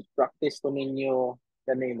 So, i-practice to ninyo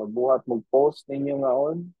kani magbuhat, mag-post ninyo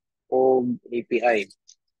ngaon o API.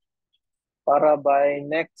 Para by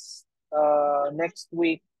next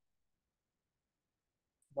week,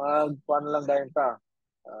 mag-pan lang dahil ta.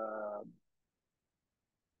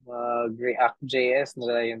 Mag-React.js na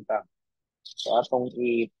dahil ta. So, atong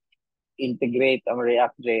i-integrate ang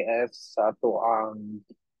React.js sa ato ang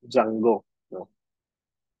Django. No?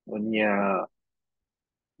 Unya,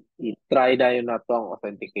 i-try dayon na to ang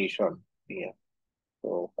authentication. Yeah.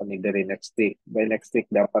 So, kami diri next week. By next week,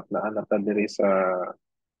 dapat na anata diri sa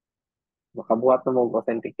makabuhat na mo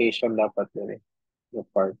authentication dapat diri. Yung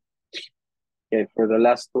part. Okay, for the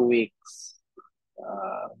last 2 weeks,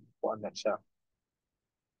 kuha na siya.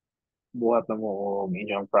 Buhat na mo og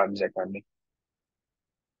inyong project kami.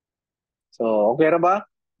 So, okay ra ba?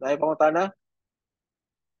 Naay pangutana?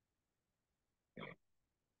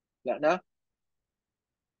 Wala na?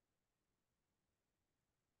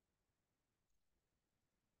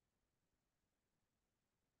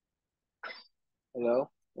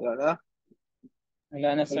 Hello? Wala na?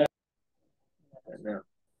 Wala na, sir. Wala na.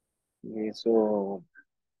 Okay, so,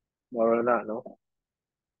 moral na, no?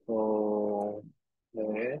 So,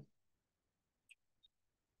 okay.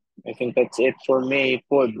 I think that's it for me,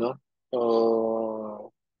 pod, no?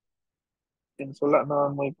 So, since wala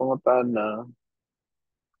na may pangutana,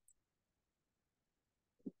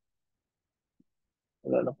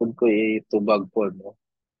 wala na pod ko itubag pod, no?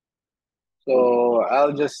 So,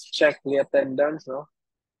 I'll just check the attendance, no?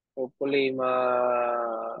 Hopefully,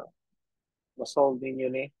 ma-solve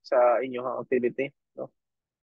ninyo ni sa inyong activity.